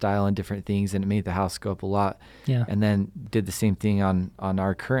current with style and different things, and it made the house go up a lot. Yeah. And then did the same thing on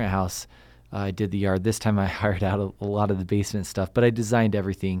our current house. I did the yard. This time I hired out a lot of the basement stuff, but I designed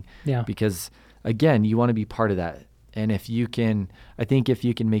everything. Yeah. Because again, you want to be part of that. And if you can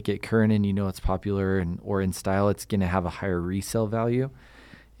make it current and it's popular or in style, it's going to have a higher resale value.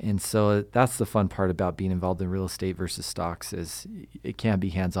 And so that's the fun part about being involved in real estate versus stocks is it can be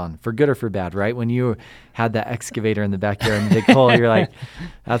hands-on for good or for bad, right? When you had that excavator in the backyard and the big hole, you're like,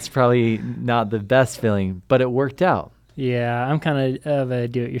 that's probably not the best feeling, but it worked out. Yeah, I'm kind of a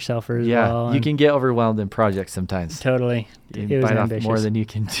do-it-yourselfer as well. Yeah, you can get overwhelmed in projects sometimes. Totally. You bite off more than you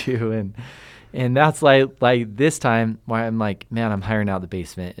can do. And that's like this time why I'm like, man, I'm hiring out the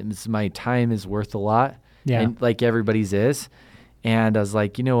basement. My time is worth a lot. Yeah. And like everybody's is. And I was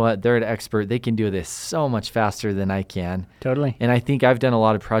like, you know what? They're an expert. They can do this so much faster than I can. Totally. And I think I've done a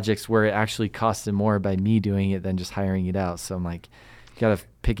lot of projects where it actually costed more by me doing it than just hiring it out. So I'm like, you got to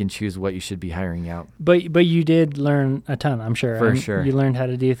pick and choose what you should be hiring out. But you did learn a ton, I'm sure. For sure. You learned how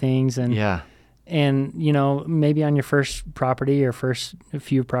to do things. And yeah. And, you know, maybe on your first property or first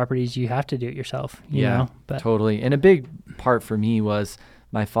few properties, you have to do it yourself. You know? But totally. And a big part for me was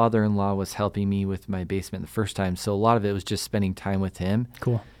my father-in-law was helping me with my basement the first time. So a lot of it was just spending time with him.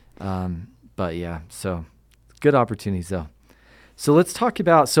 Cool. But yeah, so good opportunities though. So let's talk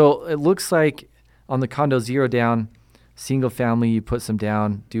about, so it looks like on the condo 0 down, single family, you put some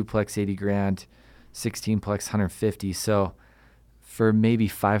down, duplex 80 grand, 16plex 150. So for maybe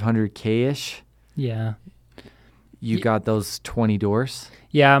 500K-ish, yeah, you got those 20 doors.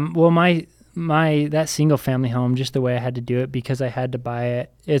 Yeah. Well, my that single family home, just the way I had to do it because I had to buy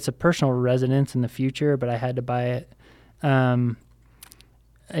it. It's a personal residence in the future, but I had to buy it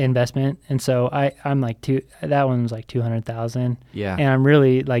investment. And so I'm like that one was like 200,000. Yeah. And I'm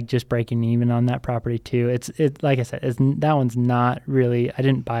really like just breaking even on that property too. It like I said, that one's not really, I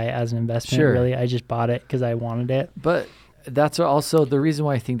didn't buy it as an investment. Sure. Really. I just bought it because I wanted it. But that's also the reason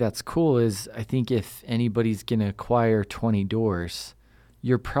why I think that's cool is I think if anybody's going to acquire 20 doors,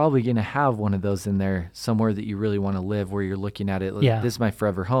 you're probably going to have one of those in there somewhere that you really want to live where you're looking at it. Like, Yeah. This is my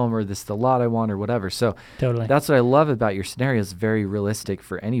forever home or this is the lot I want or whatever. So Totally. that's what I love about your scenario. It's very realistic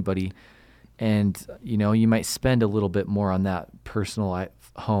for anybody. And, you know, you might spend a little bit more on that personal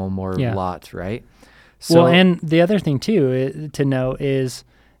home or lot, right? So, well, and the other thing too to know is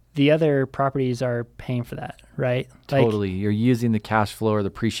the other properties are paying for that, right? Totally. You're using the cash flow or the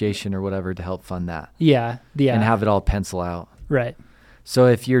appreciation or whatever to help fund that. Yeah. And have it all pencil out. Right. So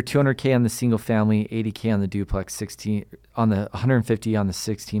if you're 200K on the single family, 80K on the duplex, 16 on the 150 on the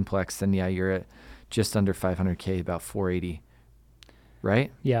 16plex, then yeah, you're at just under 500K, about 480,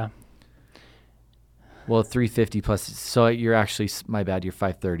 right? Yeah. Well, 350 plus. So you're actually, my bad, you're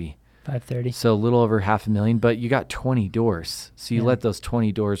 530. 530. So a little over $500,000, but you got 20 doors. So you let those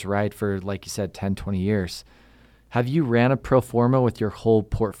 20 doors ride for, like you said, 10, 20 years. Have you ran a pro forma with your whole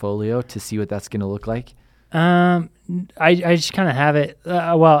portfolio to see what that's going to look like? I just kind of have it.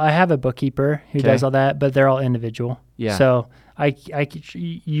 Well, I have a bookkeeper who does all that, but they're all individual. Yeah. So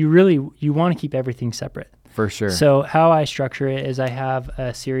you want to keep everything separate. For sure. So how I structure it is I have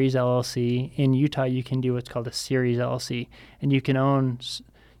a series LLC. In Utah, you can do what's called a series LLC, and you can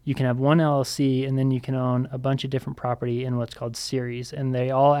have one LLC, and then you can own a bunch of different property in what's called series, and they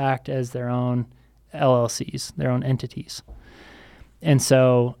all act as their own LLCs, their own entities. And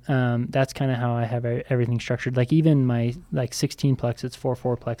so that's kind of how I have everything structured. Like even my 16plex, it's 4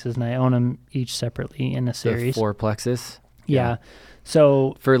 4plexes, and I own them each separately in a series. The 4plexes? Yeah.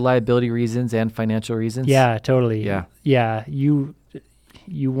 So for liability reasons and financial reasons? Yeah, totally. Yeah. Yeah. You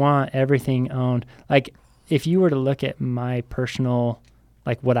want everything owned. Like if you were to look at my personal,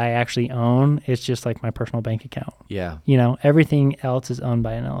 like what I actually own, it's just like my personal bank account. Yeah. You know, everything else is owned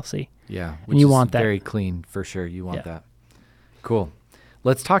by an LLC. Yeah. And you want that. Very clean for sure. You want that. Cool.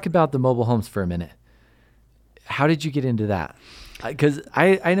 Let's talk about the mobile homes for a minute. How did you get into that? Because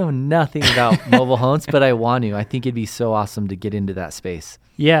I know nothing about mobile homes, but I want to. I think it'd be so awesome to get into that space.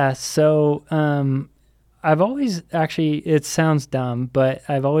 Yeah. So I've always actually, it sounds dumb, but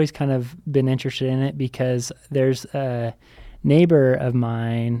I've always kind of been interested in it because there's a neighbor of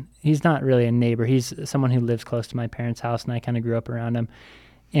mine. He's not really a neighbor. He's someone who lives close to my parents' house, and I kind of grew up around him.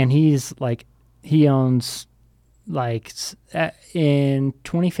 And he owns, in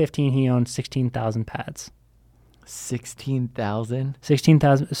 2015, he owned 16,000 pads. 16,000?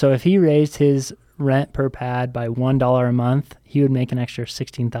 16,000. So if he raised his rent per pad by $1 a month, he would make an extra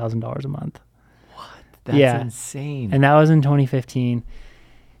 $16,000 a month. What? That's insane. And that was in 2015.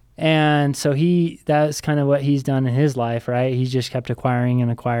 And so that's kind of what he's done in his life, right? He's just kept acquiring,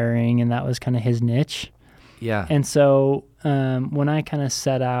 and that was kind of his niche. Yeah. And so when I kind of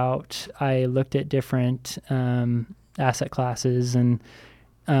set out, I looked at different asset classes, and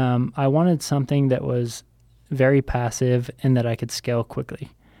I wanted something that was very passive and that I could scale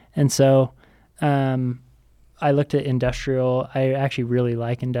quickly. And so I looked at industrial. I actually really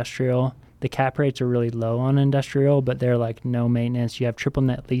like industrial The cap rates are really low on industrial, but they're like no maintenance. You have triple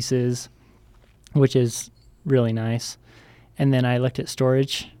net leases, which is really nice. And then I looked at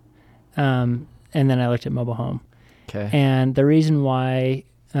storage, and then I looked at mobile home. Okay. And the reason why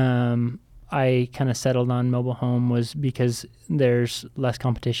I kind of settled on mobile home was because there's less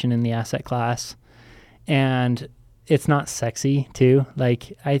competition in the asset class, and it's not sexy too.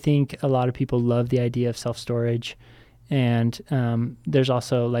 Like, I think a lot of people love the idea of self-storage, and there's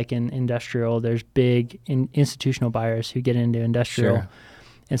also, like, in industrial, there's big institutional buyers who get into industrial. Sure.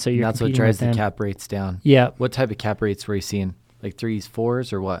 And so you're That's what competing drives with the them. cap rates down. Yeah. What type of cap rates were you seeing? Like 3s,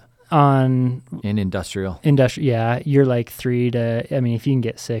 4s, or what? On In industrial. yeah, you're like 3 to, I mean, if you can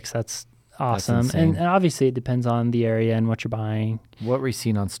get 6, that's awesome. insane. And obviously it depends on the area and what you're buying. What were you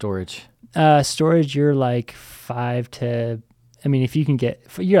seeing on storage? Storage, you're like 5 to, I mean, if you can get,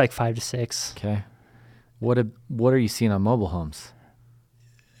 you're like 5 to 6. Okay. What are you seeing on mobile homes?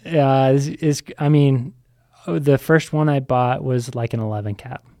 I mean, the first one I bought was like an 11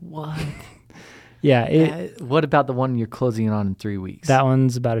 cap. What? Yeah. What about the one you're closing on in 3 weeks? That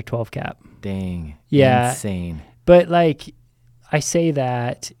one's about a 12 cap. Dang. Yeah. Insane. But like, I say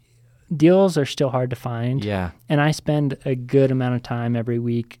that deals are still hard to find. Yeah. And I spend a good amount of time every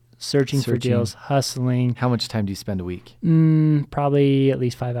week searching for deals, hustling. How much time do you spend a week? Probably at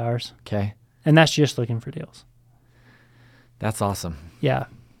least 5 hours. Okay. And that's just looking for deals. That's awesome. Yeah.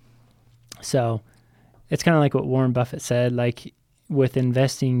 So it's kind of like what Warren Buffett said, like, with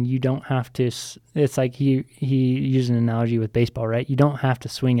investing, you don't have to, it's like he used an analogy with baseball, right? You don't have to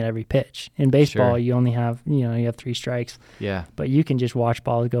swing at every pitch. In baseball, Sure. you only have, you have 3 strikes. Yeah. But you can just watch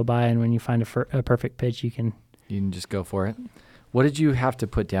balls go by, and when you find a perfect pitch, you can just go for it. What did you have to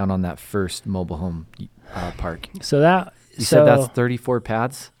put down on that first mobile home park? So that You said that's 34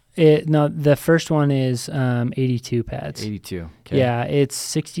 pads? No, the first one is 82 pads. 82. Okay. Yeah, it's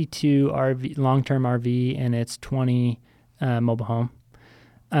 62 RV, long-term RV, and it's 20 mobile home.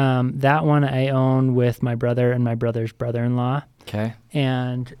 That one I own with my brother and my brother's brother-in-law. Okay.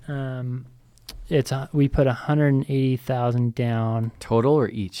 And we put $180,000 down Total or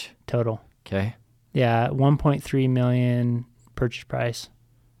each? total. Okay. Yeah, $1.3 million purchase price.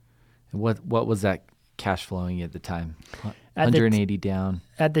 What was that cash flowing at the time? At the 180 down.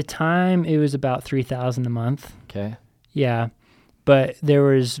 At the time, it was about $3,000 a month. Okay. Yeah, but there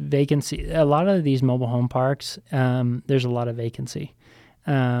was vacancy. A lot of these mobile home parks, there's a lot of vacancy.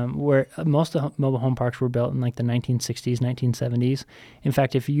 Where most of the mobile home parks were built in like the 1960s, 1970s. In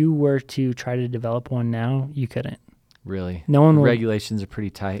fact, if you were to try to develop one now, you couldn't. Really? No one will. Regulations are pretty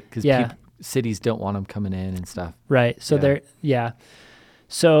tight because cities don't want them coming in and stuff. Right. So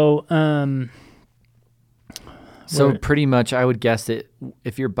So pretty much, I would guess that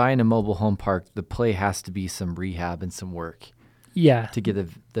if you're buying a mobile home park, the play has to be some rehab and some work. Yeah. To get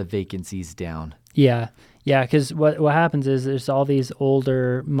the vacancies down. Yeah. Yeah, because what happens is there's all these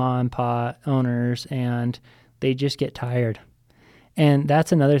older mom and pop owners, and they just get tired. And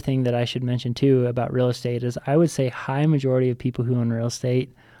that's another thing that I should mention too about real estate is I would say high majority of people who own real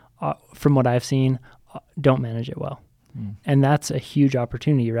estate, from what I've seen, don't manage it well. And that's a huge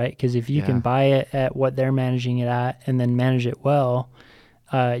opportunity, right? Because if you can buy it at what they're managing it at and then manage it well,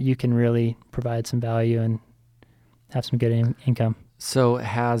 you can really provide some value and have some good income. So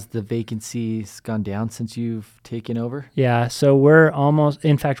has the vacancies gone down since you've taken over? Yeah, so we're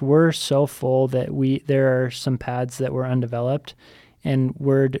so full that there are some pads that were undeveloped, and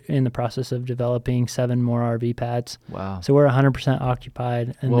we're in the process of developing 7 more RV pads. Wow. So we're 100%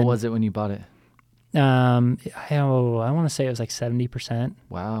 occupied. And what was it when you bought it? I want to say it was like 70%.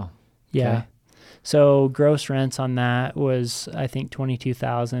 Wow. Yeah. Okay. So gross rents on that was, I think,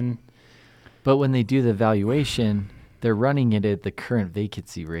 $22,000. But when they do the valuation, they're running it at the current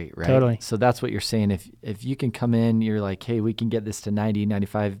vacancy rate, right? Totally. So that's what you're saying. If you can come in, you're like, hey, we can get this to 90,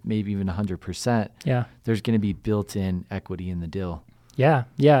 95, maybe even 100%. Yeah. There's going to be built-in equity in the deal. Yeah.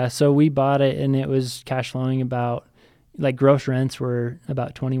 Yeah. So we bought it, and it was cash flowing about, like, gross rents were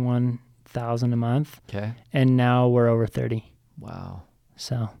about $21,000 a month. Okay. And now we're over 30. Wow.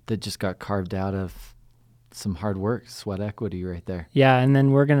 So that just got carved out of some hard work, sweat equity right there. Yeah, and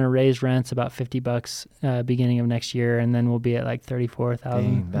then we're going to raise rents about $50 beginning of next year, and then we'll be at like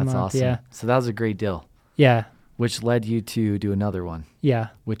 $34,000. That's awesome. Yeah. So that was a great deal. Yeah. Which led you to do another one. Yeah.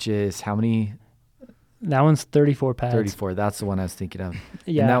 Which is how many? That one's 34 pads. 34. That's the one I was thinking of.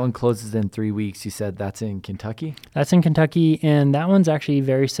 Yeah. And that one closes in 3 weeks. You said that's in Kentucky? That's in Kentucky, and that one's actually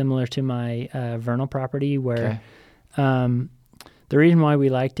very similar to my Vernal property where the reason why we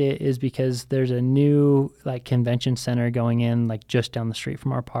liked it is because there's a new like convention center going in like just down the street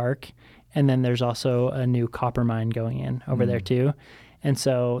from our park, and then there's also a new copper mine going in over there too. And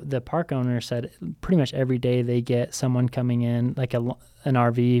so the park owner said pretty much every day they get someone coming in, like an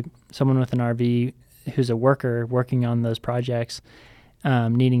RV, someone with an RV who's a worker working on those projects,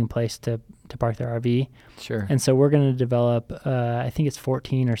 needing a place to park their RV. Sure. And so we're going to develop, I think it's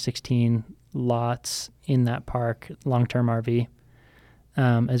 14 or 16 lots in that park, long-term RV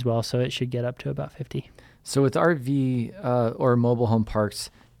as well. So it should get up to about 50. So with RV or mobile home parks,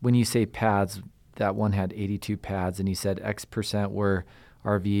 when you say pads, that one had 82 pads, and you said X percent were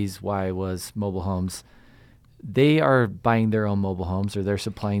RVs, Y was mobile homes. They are buying their own mobile homes, or they're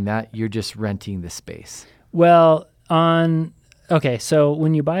supplying that. You're just renting the space. Well, okay, so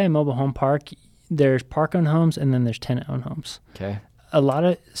when you buy a mobile home park, there's park-owned homes and then there's tenant-owned homes. Okay.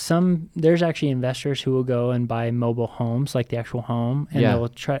 There's actually investors who will go and buy mobile homes, like the actual home, and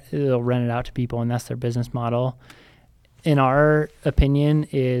they'll rent it out to people, and that's their business model. In our opinion,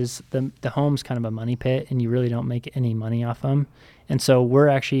 is the home's kind of a money pit, and you really don't make any money off them. And so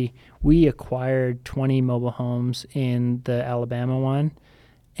we acquired 20 mobile homes in the Alabama one,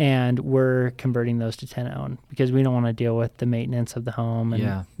 and we're converting those to tenant-owned because we don't want to deal with the maintenance of the home,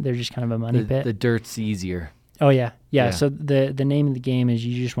 and they're just kind of a money pit. The dirt's easier. Oh, yeah. So the name of the game is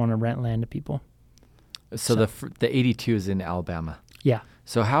you just want to rent land to people. So the 82 is in Alabama. Yeah.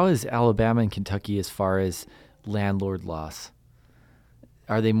 So how is Alabama and Kentucky as far as landlord laws?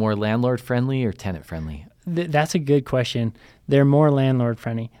 Are they more landlord friendly or tenant friendly? That's a good question. They're more landlord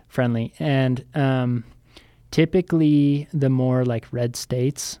friendly. And typically the more like red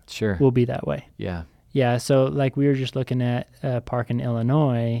states will be that way. Yeah. Yeah, so like we were just looking at a park in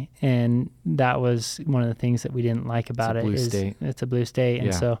Illinois, and that was one of the things that we didn't like about it. It's a blue state,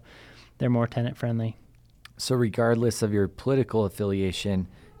 and so they're more tenant friendly. So regardless of your political affiliation,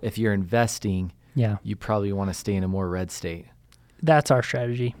 if you're investing, you probably want to stay in a more red state. That's our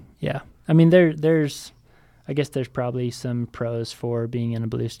strategy. Yeah, I mean there's probably some pros for being in a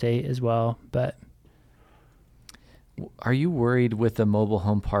blue state as well, but. Are you worried with a mobile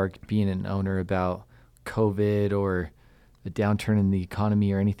home park being an owner about COVID or the downturn in the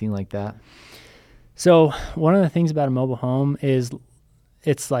economy or anything like that? So one of the things about a mobile home is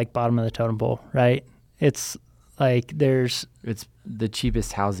it's like bottom of the totem pole, right? It's like it's the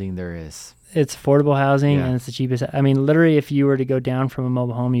cheapest housing there is. It's affordable housing and it's the cheapest. I mean, literally if you were to go down from a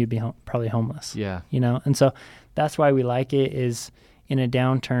mobile home, you'd be probably homeless. Yeah. And so that's why we like it is in a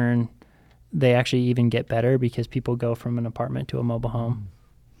downturn, they actually even get better because people go from an apartment to a mobile home.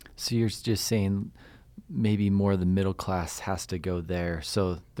 So you're just saying maybe more of the middle class has to go there.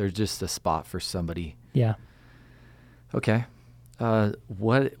 So there's just a spot for somebody. Yeah. Okay.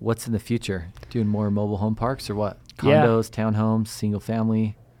 What's in the future? Doing more mobile home parks or what? Condos, townhomes, single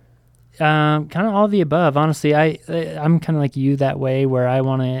family? Kind of all the above. Honestly, I'm kind of like you that way where I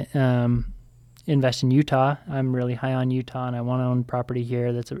want to invest in Utah. I'm really high on Utah, and I want to own property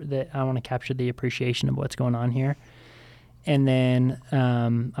here. That I want to capture the appreciation of what's going on here. And then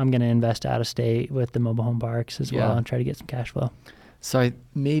I'm going to invest out of state with the mobile home parks as well and try to get some cash flow. So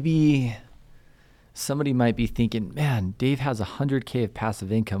maybe somebody might be thinking, man, Dave has $100K of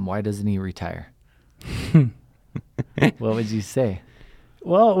passive income. Why doesn't he retire? What would you say?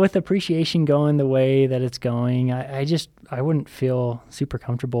 Well, with appreciation going the way that it's going, I wouldn't feel super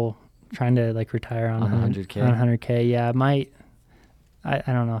comfortable trying to like retire on 100K. On 100K. Yeah, I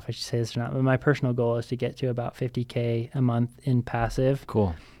don't know if I should say this or not, but my personal goal is to get to about 50K a month in passive.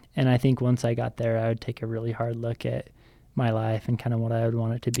 Cool. And I think once I got there, I would take a really hard look at my life and kind of what I would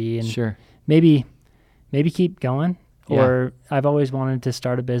want it to be. And maybe keep going. Or I've always wanted to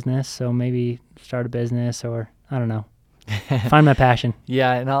start a business, so maybe start a business, or I don't know. Find my passion.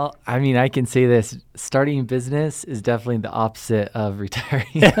 Yeah, and I can say this: starting a business is definitely the opposite of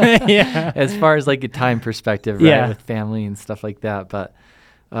retiring. As far as like a time perspective, right, with family and stuff like that. But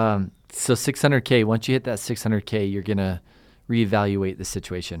so 600K. Once you hit that 600K, you're gonna reevaluate the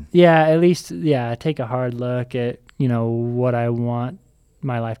situation. Yeah, at least take a hard look at what I want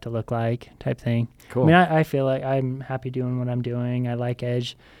my life to look like, type thing. Cool. I mean, I feel like I'm happy doing what I'm doing. I like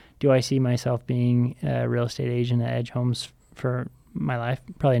Edge. Do I see myself being a real estate agent at Edge Homes for my life?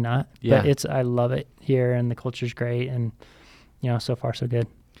 Probably not. Yeah. But I love it here, and the culture's great, and so far so good.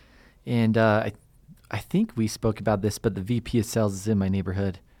 And I think we spoke about this, but the VP of sales is in my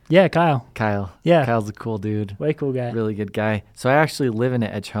neighborhood. Yeah, Kyle. Yeah. Kyle's a cool dude. Way cool guy. Really good guy. So I actually live in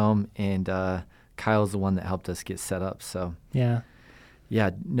an Edge home, and Kyle's the one that helped us get set up. So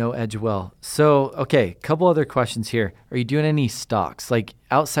yeah, know Edge well. So, okay, couple other questions here. Are you doing any stocks? Like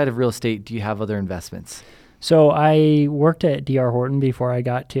outside of real estate, do you have other investments? So I worked at D.R. Horton before I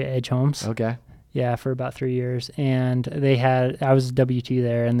got to Edge Homes. Okay. Yeah, for about 3 years. And I was W-2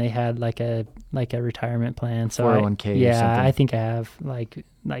 there, and they had like a retirement plan. So 401k or something. I think I have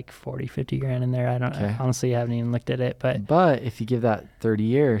like 40, 50 grand in there. Okay. Honestly, I haven't even looked at it, but if you give that 30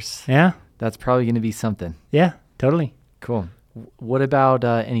 years, yeah, that's probably going to be something. Yeah, totally. Cool. What about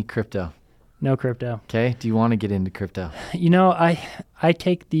any crypto? No crypto. Okay. Do you want to get into crypto? I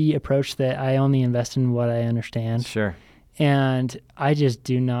take the approach that I only invest in what I understand. Sure. And I just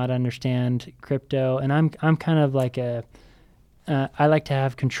do not understand crypto. And I'm kind of like I like to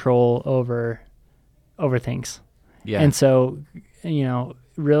have control over things. Yeah. And so,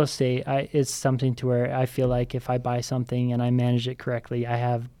 real estate is something to where I feel like if I buy something and I manage it correctly, I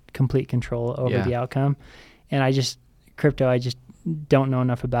have complete control over the outcome. And crypto, I just don't know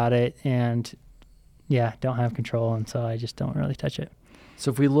enough about it, and don't have control. And so I just don't really touch it.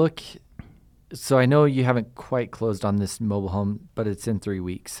 So if we look, so I know you haven't quite closed on this mobile home, but it's in 3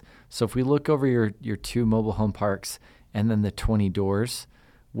 weeks. So if we look over your 2 mobile home parks and then the 20 doors,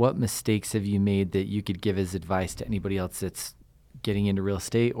 what mistakes have you made that you could give as advice to anybody else that's getting into real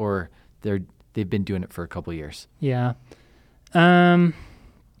estate, or they've been doing it for a couple of years? Yeah. I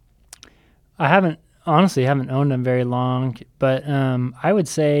haven't owned them very long, but I would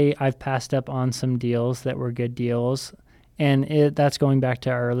say I've passed up on some deals that were good deals. And that's going back to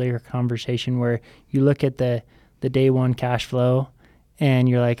our earlier conversation where you look at the day one cash flow and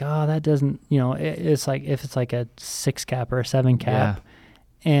you're like, oh, that doesn't, it's like if it's like a 6 cap or a 7 cap.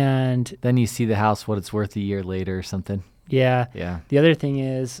 Yeah. And then you see the house, what it's worth a year later or something. Yeah. Yeah. The other thing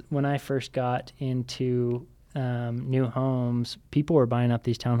is when I first got into new homes, people were buying up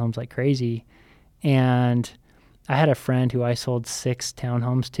these townhomes like crazy. And I had a friend who I sold 6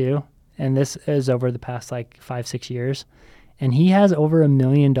 townhomes to. And this is over the past like 5-6 years. And he has over $1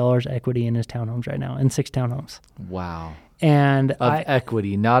 million equity in his townhomes right now, in 6 townhomes. Wow. And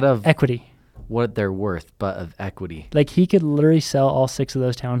equity, not of equity, what they're worth, but of equity. Like he could literally sell all 6 of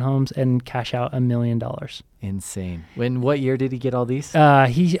those townhomes and cash out $1 million. Insane. What year did he get all these? I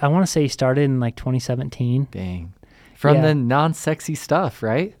want to say he started in like 2017. Dang. From the non-sexy stuff,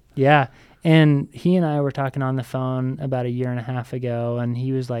 right? Yeah. And he and I were talking on the phone about 1.5 years ago, and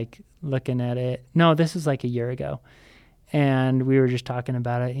he was like looking at it. No, this is like a year ago. And we were just talking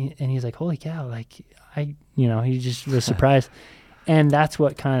about it, and he's like, holy cow, like he just was surprised. And that's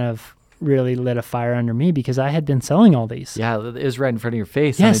what kind of really lit a fire under me because I had been selling all these. Yeah, it was right in front of your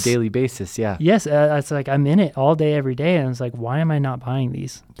face on a daily basis, yeah. Yes, it's like I'm in it all day, every day, and it's like, why am I not buying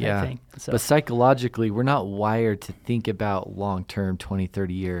these? Yeah, thing. So. But psychologically, we're not wired to think about long-term 20,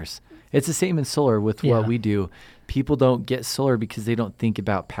 30 years. It's the same in solar with what we do. People don't get solar because they don't think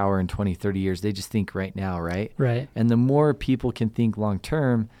about power in 20, 30 years. They just think right now, right? Right. And the more people can think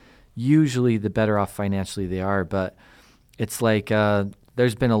long-term, usually the better off financially they are. But it's like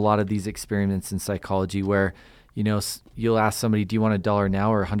there's been a lot of these experiments in psychology where, you'll ask somebody, do you want $1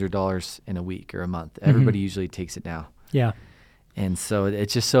 now or $100 in a week or a month? Everybody usually takes it now. Yeah. And so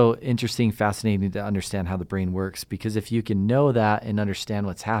it's just so interesting, fascinating to understand how the brain works, because if you can know that and understand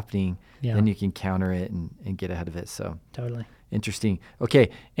what's happening, then you can counter it and get ahead of it. So totally interesting. Okay.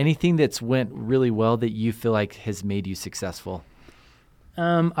 Anything that's went really well that you feel like has made you successful?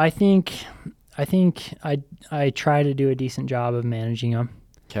 I think I try to do a decent job of managing them.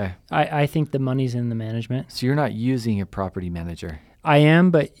 Okay. I think the money's in the management. So you're not using a property manager? I am,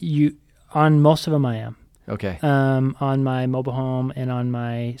 but on most of them I am. Okay. On my mobile home and on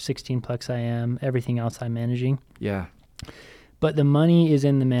my 16-plex I am. Everything else I'm managing. Yeah. But the money is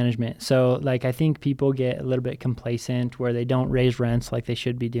in the management. So, like, I think people get a little bit complacent where they don't raise rents like they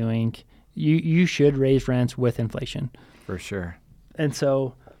should be doing. You should raise rents with inflation. For sure. And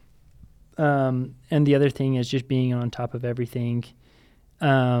so, and the other thing is just being on top of everything.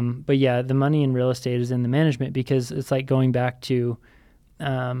 But yeah, the money in real estate is in the management because it's like going back to,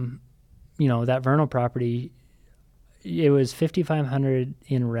 that Vernal property, it was $5,500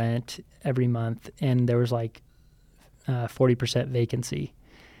 in rent every month, and there was like 40% vacancy.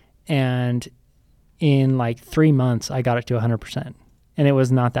 And in like 3 months, I got it to 100%, and it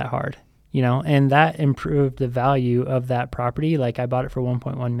was not that hard, and that improved the value of that property. Like I bought it for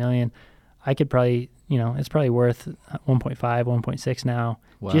 $1.1 million. I could probably, it's probably worth 1.5, 1.6 now,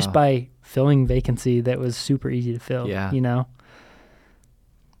 just by filling vacancy that was super easy to fill. Yeah.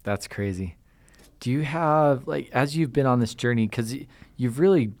 That's crazy. Do you have, like, as you've been on this journey, because you've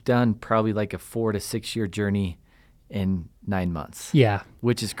really done probably like a 4 to 6 year journey in 9 months. Yeah.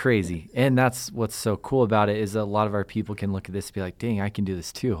 Which is crazy. And that's what's so cool about it is a lot of our people can look at this and be like, dang, I can do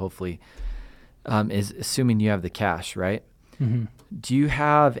this too, hopefully, is assuming you have the cash, right? Mm-hmm. Do you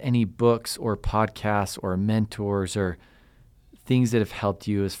have any books or podcasts or mentors or things that have helped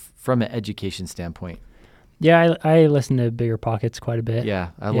you is from an education standpoint? Yeah, I listen to Bigger Pockets quite a bit. Yeah,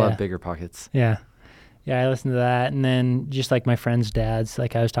 I love Bigger Pockets. Yeah. Yeah, I listen to that. And then just like my friends' dads,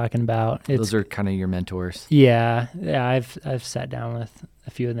 like I was talking about. Those are kind of your mentors. Yeah. I've sat down with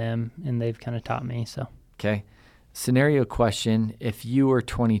a few of them, and they've kind of taught me. So. Okay. Scenario question. If you were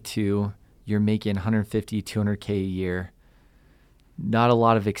 22, you're making 150, 200K a year, not a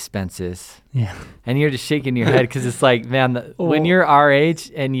lot of expenses. Yeah. And you're just shaking your head because it's like, man, when you're our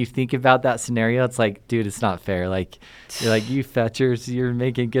age and you think about that scenario, it's like, dude, it's not fair. Like, you're like, you fetchers, you're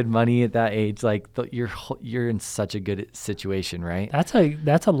making good money at that age. Like, you're in such a good situation, right?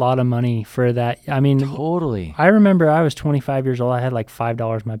 That's a lot of money for that. I mean, totally. I remember I was 25 years old. I had like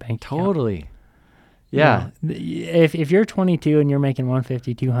 $5 in my bank account. Totally. Yeah. If you're 22 and you're making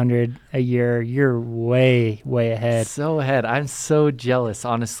 150, 200 a year, you're way, way ahead. So ahead. I'm so jealous,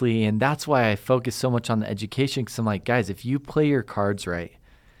 honestly. And that's why I focus so much on the education, because I'm like, guys, if you play your cards right,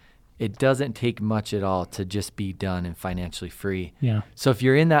 it doesn't take much at all to just be done and financially free. Yeah. So if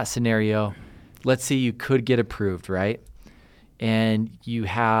you're in that scenario, let's say you could get approved, right? And you're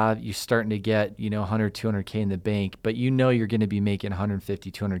starting to get, 100, 200K in the bank, but you're going to be making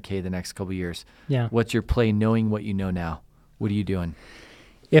 150, 200K the next couple of years. Yeah. What's your play knowing what you know now? What are you doing?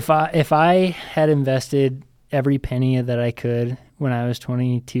 If I had invested every penny that I could when I was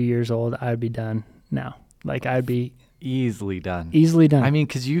 22 years old, I would be done now. Like I'd be easily done. I mean,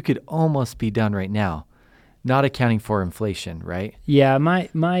 because you could almost be done right now, not accounting for inflation, right? Yeah.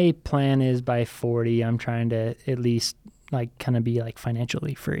 My plan is by 40, I'm trying to at least like kind of be like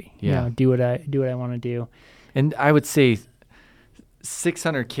financially free. Yeah. Do what I want to do. And I would say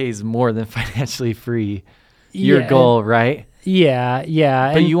 600K is more than financially free. Your goal, right? Yeah.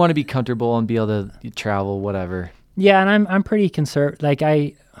 Yeah. But you want to be comfortable and be able to travel, whatever. Yeah. And I'm pretty conservative.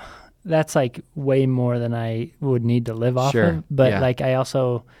 Like that's like way more than I would need to live off of. But like, I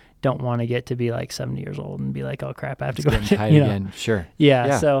also don't want to get to be like 70 years old and be like, oh crap, I have to go tight again. Sure.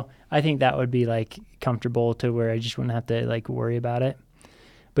 Yeah. So I think that would be like comfortable to where I just wouldn't have to like worry about it.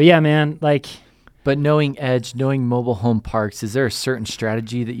 But yeah, man, like. But knowing Edge, knowing mobile home parks, is there a certain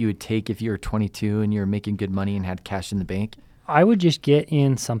strategy that you would take if you were 22 and you were making good money and had cash in the bank? I would just get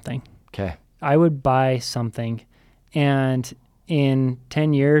in something. Okay. I would buy something, and in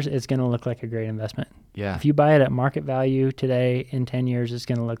 10 years, it's going to look like a great investment. Yeah. If you buy it at market value today, in 10 years, it's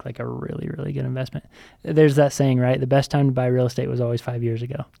going to look like a really, really good investment. There's that saying, right? The best time to buy real estate was always 5 years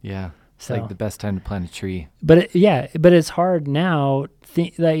ago. Yeah. It's like the best time to plant a tree. But but it's hard now.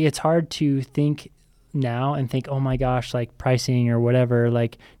 It's hard to think now and think, oh my gosh, like pricing or whatever,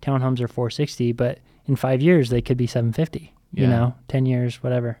 like townhomes are 460, but in 5 years, they could be 750, 10 years,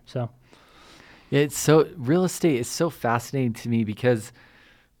 whatever. So real estate is so fascinating to me because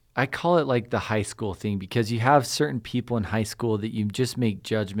I call it like the high school thing, because you have certain people in high school that you just make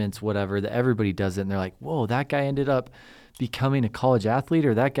judgments, whatever, that everybody does it. And they're like, whoa, that guy ended up becoming a college athlete,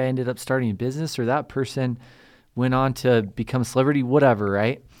 or that guy ended up starting a business, or that person went on to become a celebrity, whatever,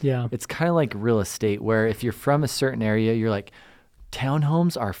 right? Yeah. It's kind of like real estate, where if you're from a certain area, you're like,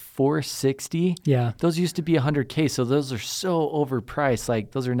 townhomes are 460. Yeah. Those used to be 100K. So those are so overpriced.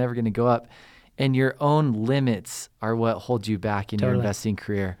 Like those are never going to go up. And your own limits are what hold you back in your investing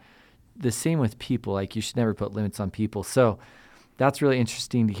career. The same with people. Like you should never put limits on people. So that's really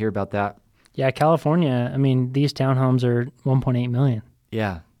interesting to hear about that. Yeah. California, I mean, these townhomes are 1.8 million.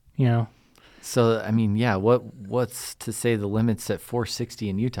 Yeah. So, I mean, what's to say the limit's at 460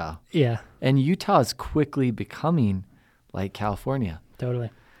 in Utah? Yeah. And Utah is quickly becoming like California.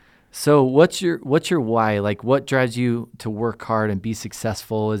 Totally. So what's your why? Like what drives you to work hard and be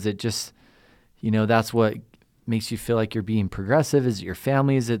successful? Is it just, that's what makes you feel like you're being progressive? Is it your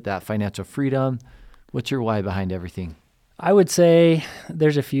family? Is it that financial freedom? What's your why behind everything? I would say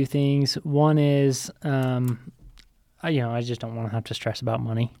there's a few things. One is, I just don't want to have to stress about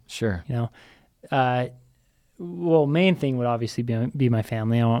money. Sure. Main thing would obviously be my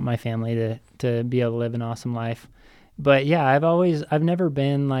family. I want my family to be able to live an awesome life. But yeah, I've never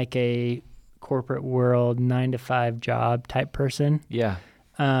been like a corporate world 9-to-5 job type person. Yeah.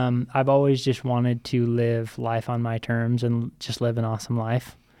 I've always just wanted to live life on my terms and just live an awesome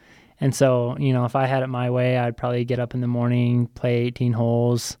life. And so, if I had it my way, I'd probably get up in the morning, play 18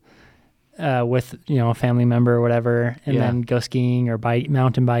 holes with, a family member or whatever, and then go skiing or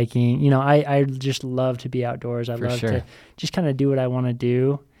mountain biking. I just love to be outdoors. I love to just kind of do what I want to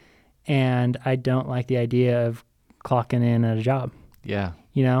do. And I don't like the idea of clocking in at a job. Yeah.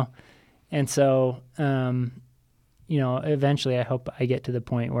 And so, eventually I hope I get to the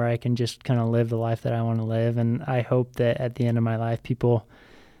point where I can just kind of live the life that I want to live. And I hope that at the end of my life, people,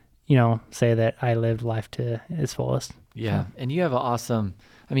 say that I lived life to its fullest. Yeah. And you have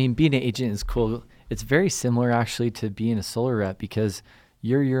being an agent is cool. It's very similar actually to being a solar rep because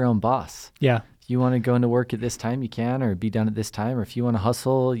you're your own boss. Yeah. If you want to go into work at this time, you can, or be done at this time, or if you want to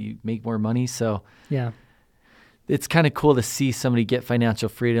hustle, you make more money. So yeah, it's kind of cool to see somebody get financial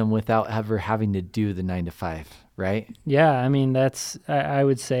freedom without ever having to do the 9 to 5, right? Yeah. I mean, I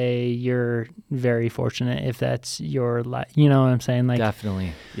would say you're very fortunate if that's your life. You know what I'm saying? Like,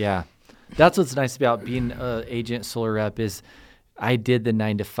 definitely. Yeah. That's what's nice about being an agent solar rep is I did the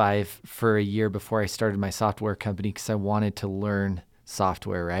 9 to 5 for a year before I started my software company because I wanted to learn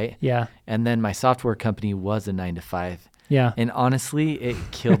software, right? Yeah. And then my software company was a 9 to 5. Yeah. And honestly, it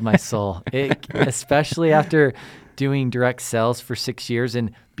killed my soul. Especially after doing direct sales for 6 years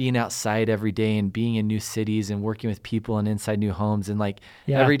and being outside every day and being in new cities and working with people and inside new homes. And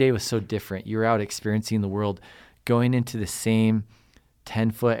every day was so different. You were out experiencing the world, going into the same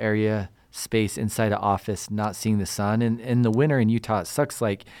 10-foot area space inside an office, not seeing the sun. And in the winter in Utah, it sucks.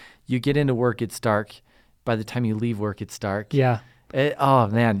 Like you get into work, it's dark. By the time you leave work, it's dark. Yeah. It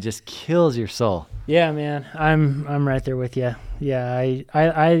just kills your soul. Yeah, man, I'm right there with you. Yeah,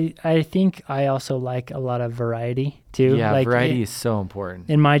 I think I also like a lot of variety too. Yeah, variety is so important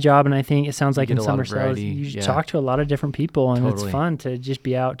in my job, and I think it sounds like get in a lot summer of sales, variety. you talk to a lot of different people, and Totally. it's fun to just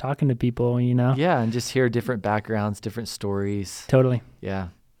be out talking to people. Yeah, and just hear different backgrounds, different stories. Totally. Yeah.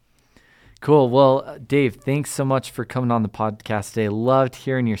 Cool. Well, Dave, thanks so much for coming on the podcast today. Loved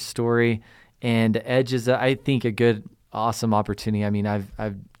hearing your story. And Edge is, I think, a good, awesome opportunity. I mean, I've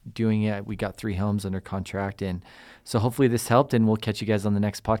doing it. We got 3 homes under contract. And so hopefully this helped, and we'll catch you guys on the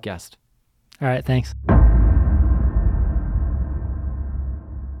next podcast. All right. Thanks.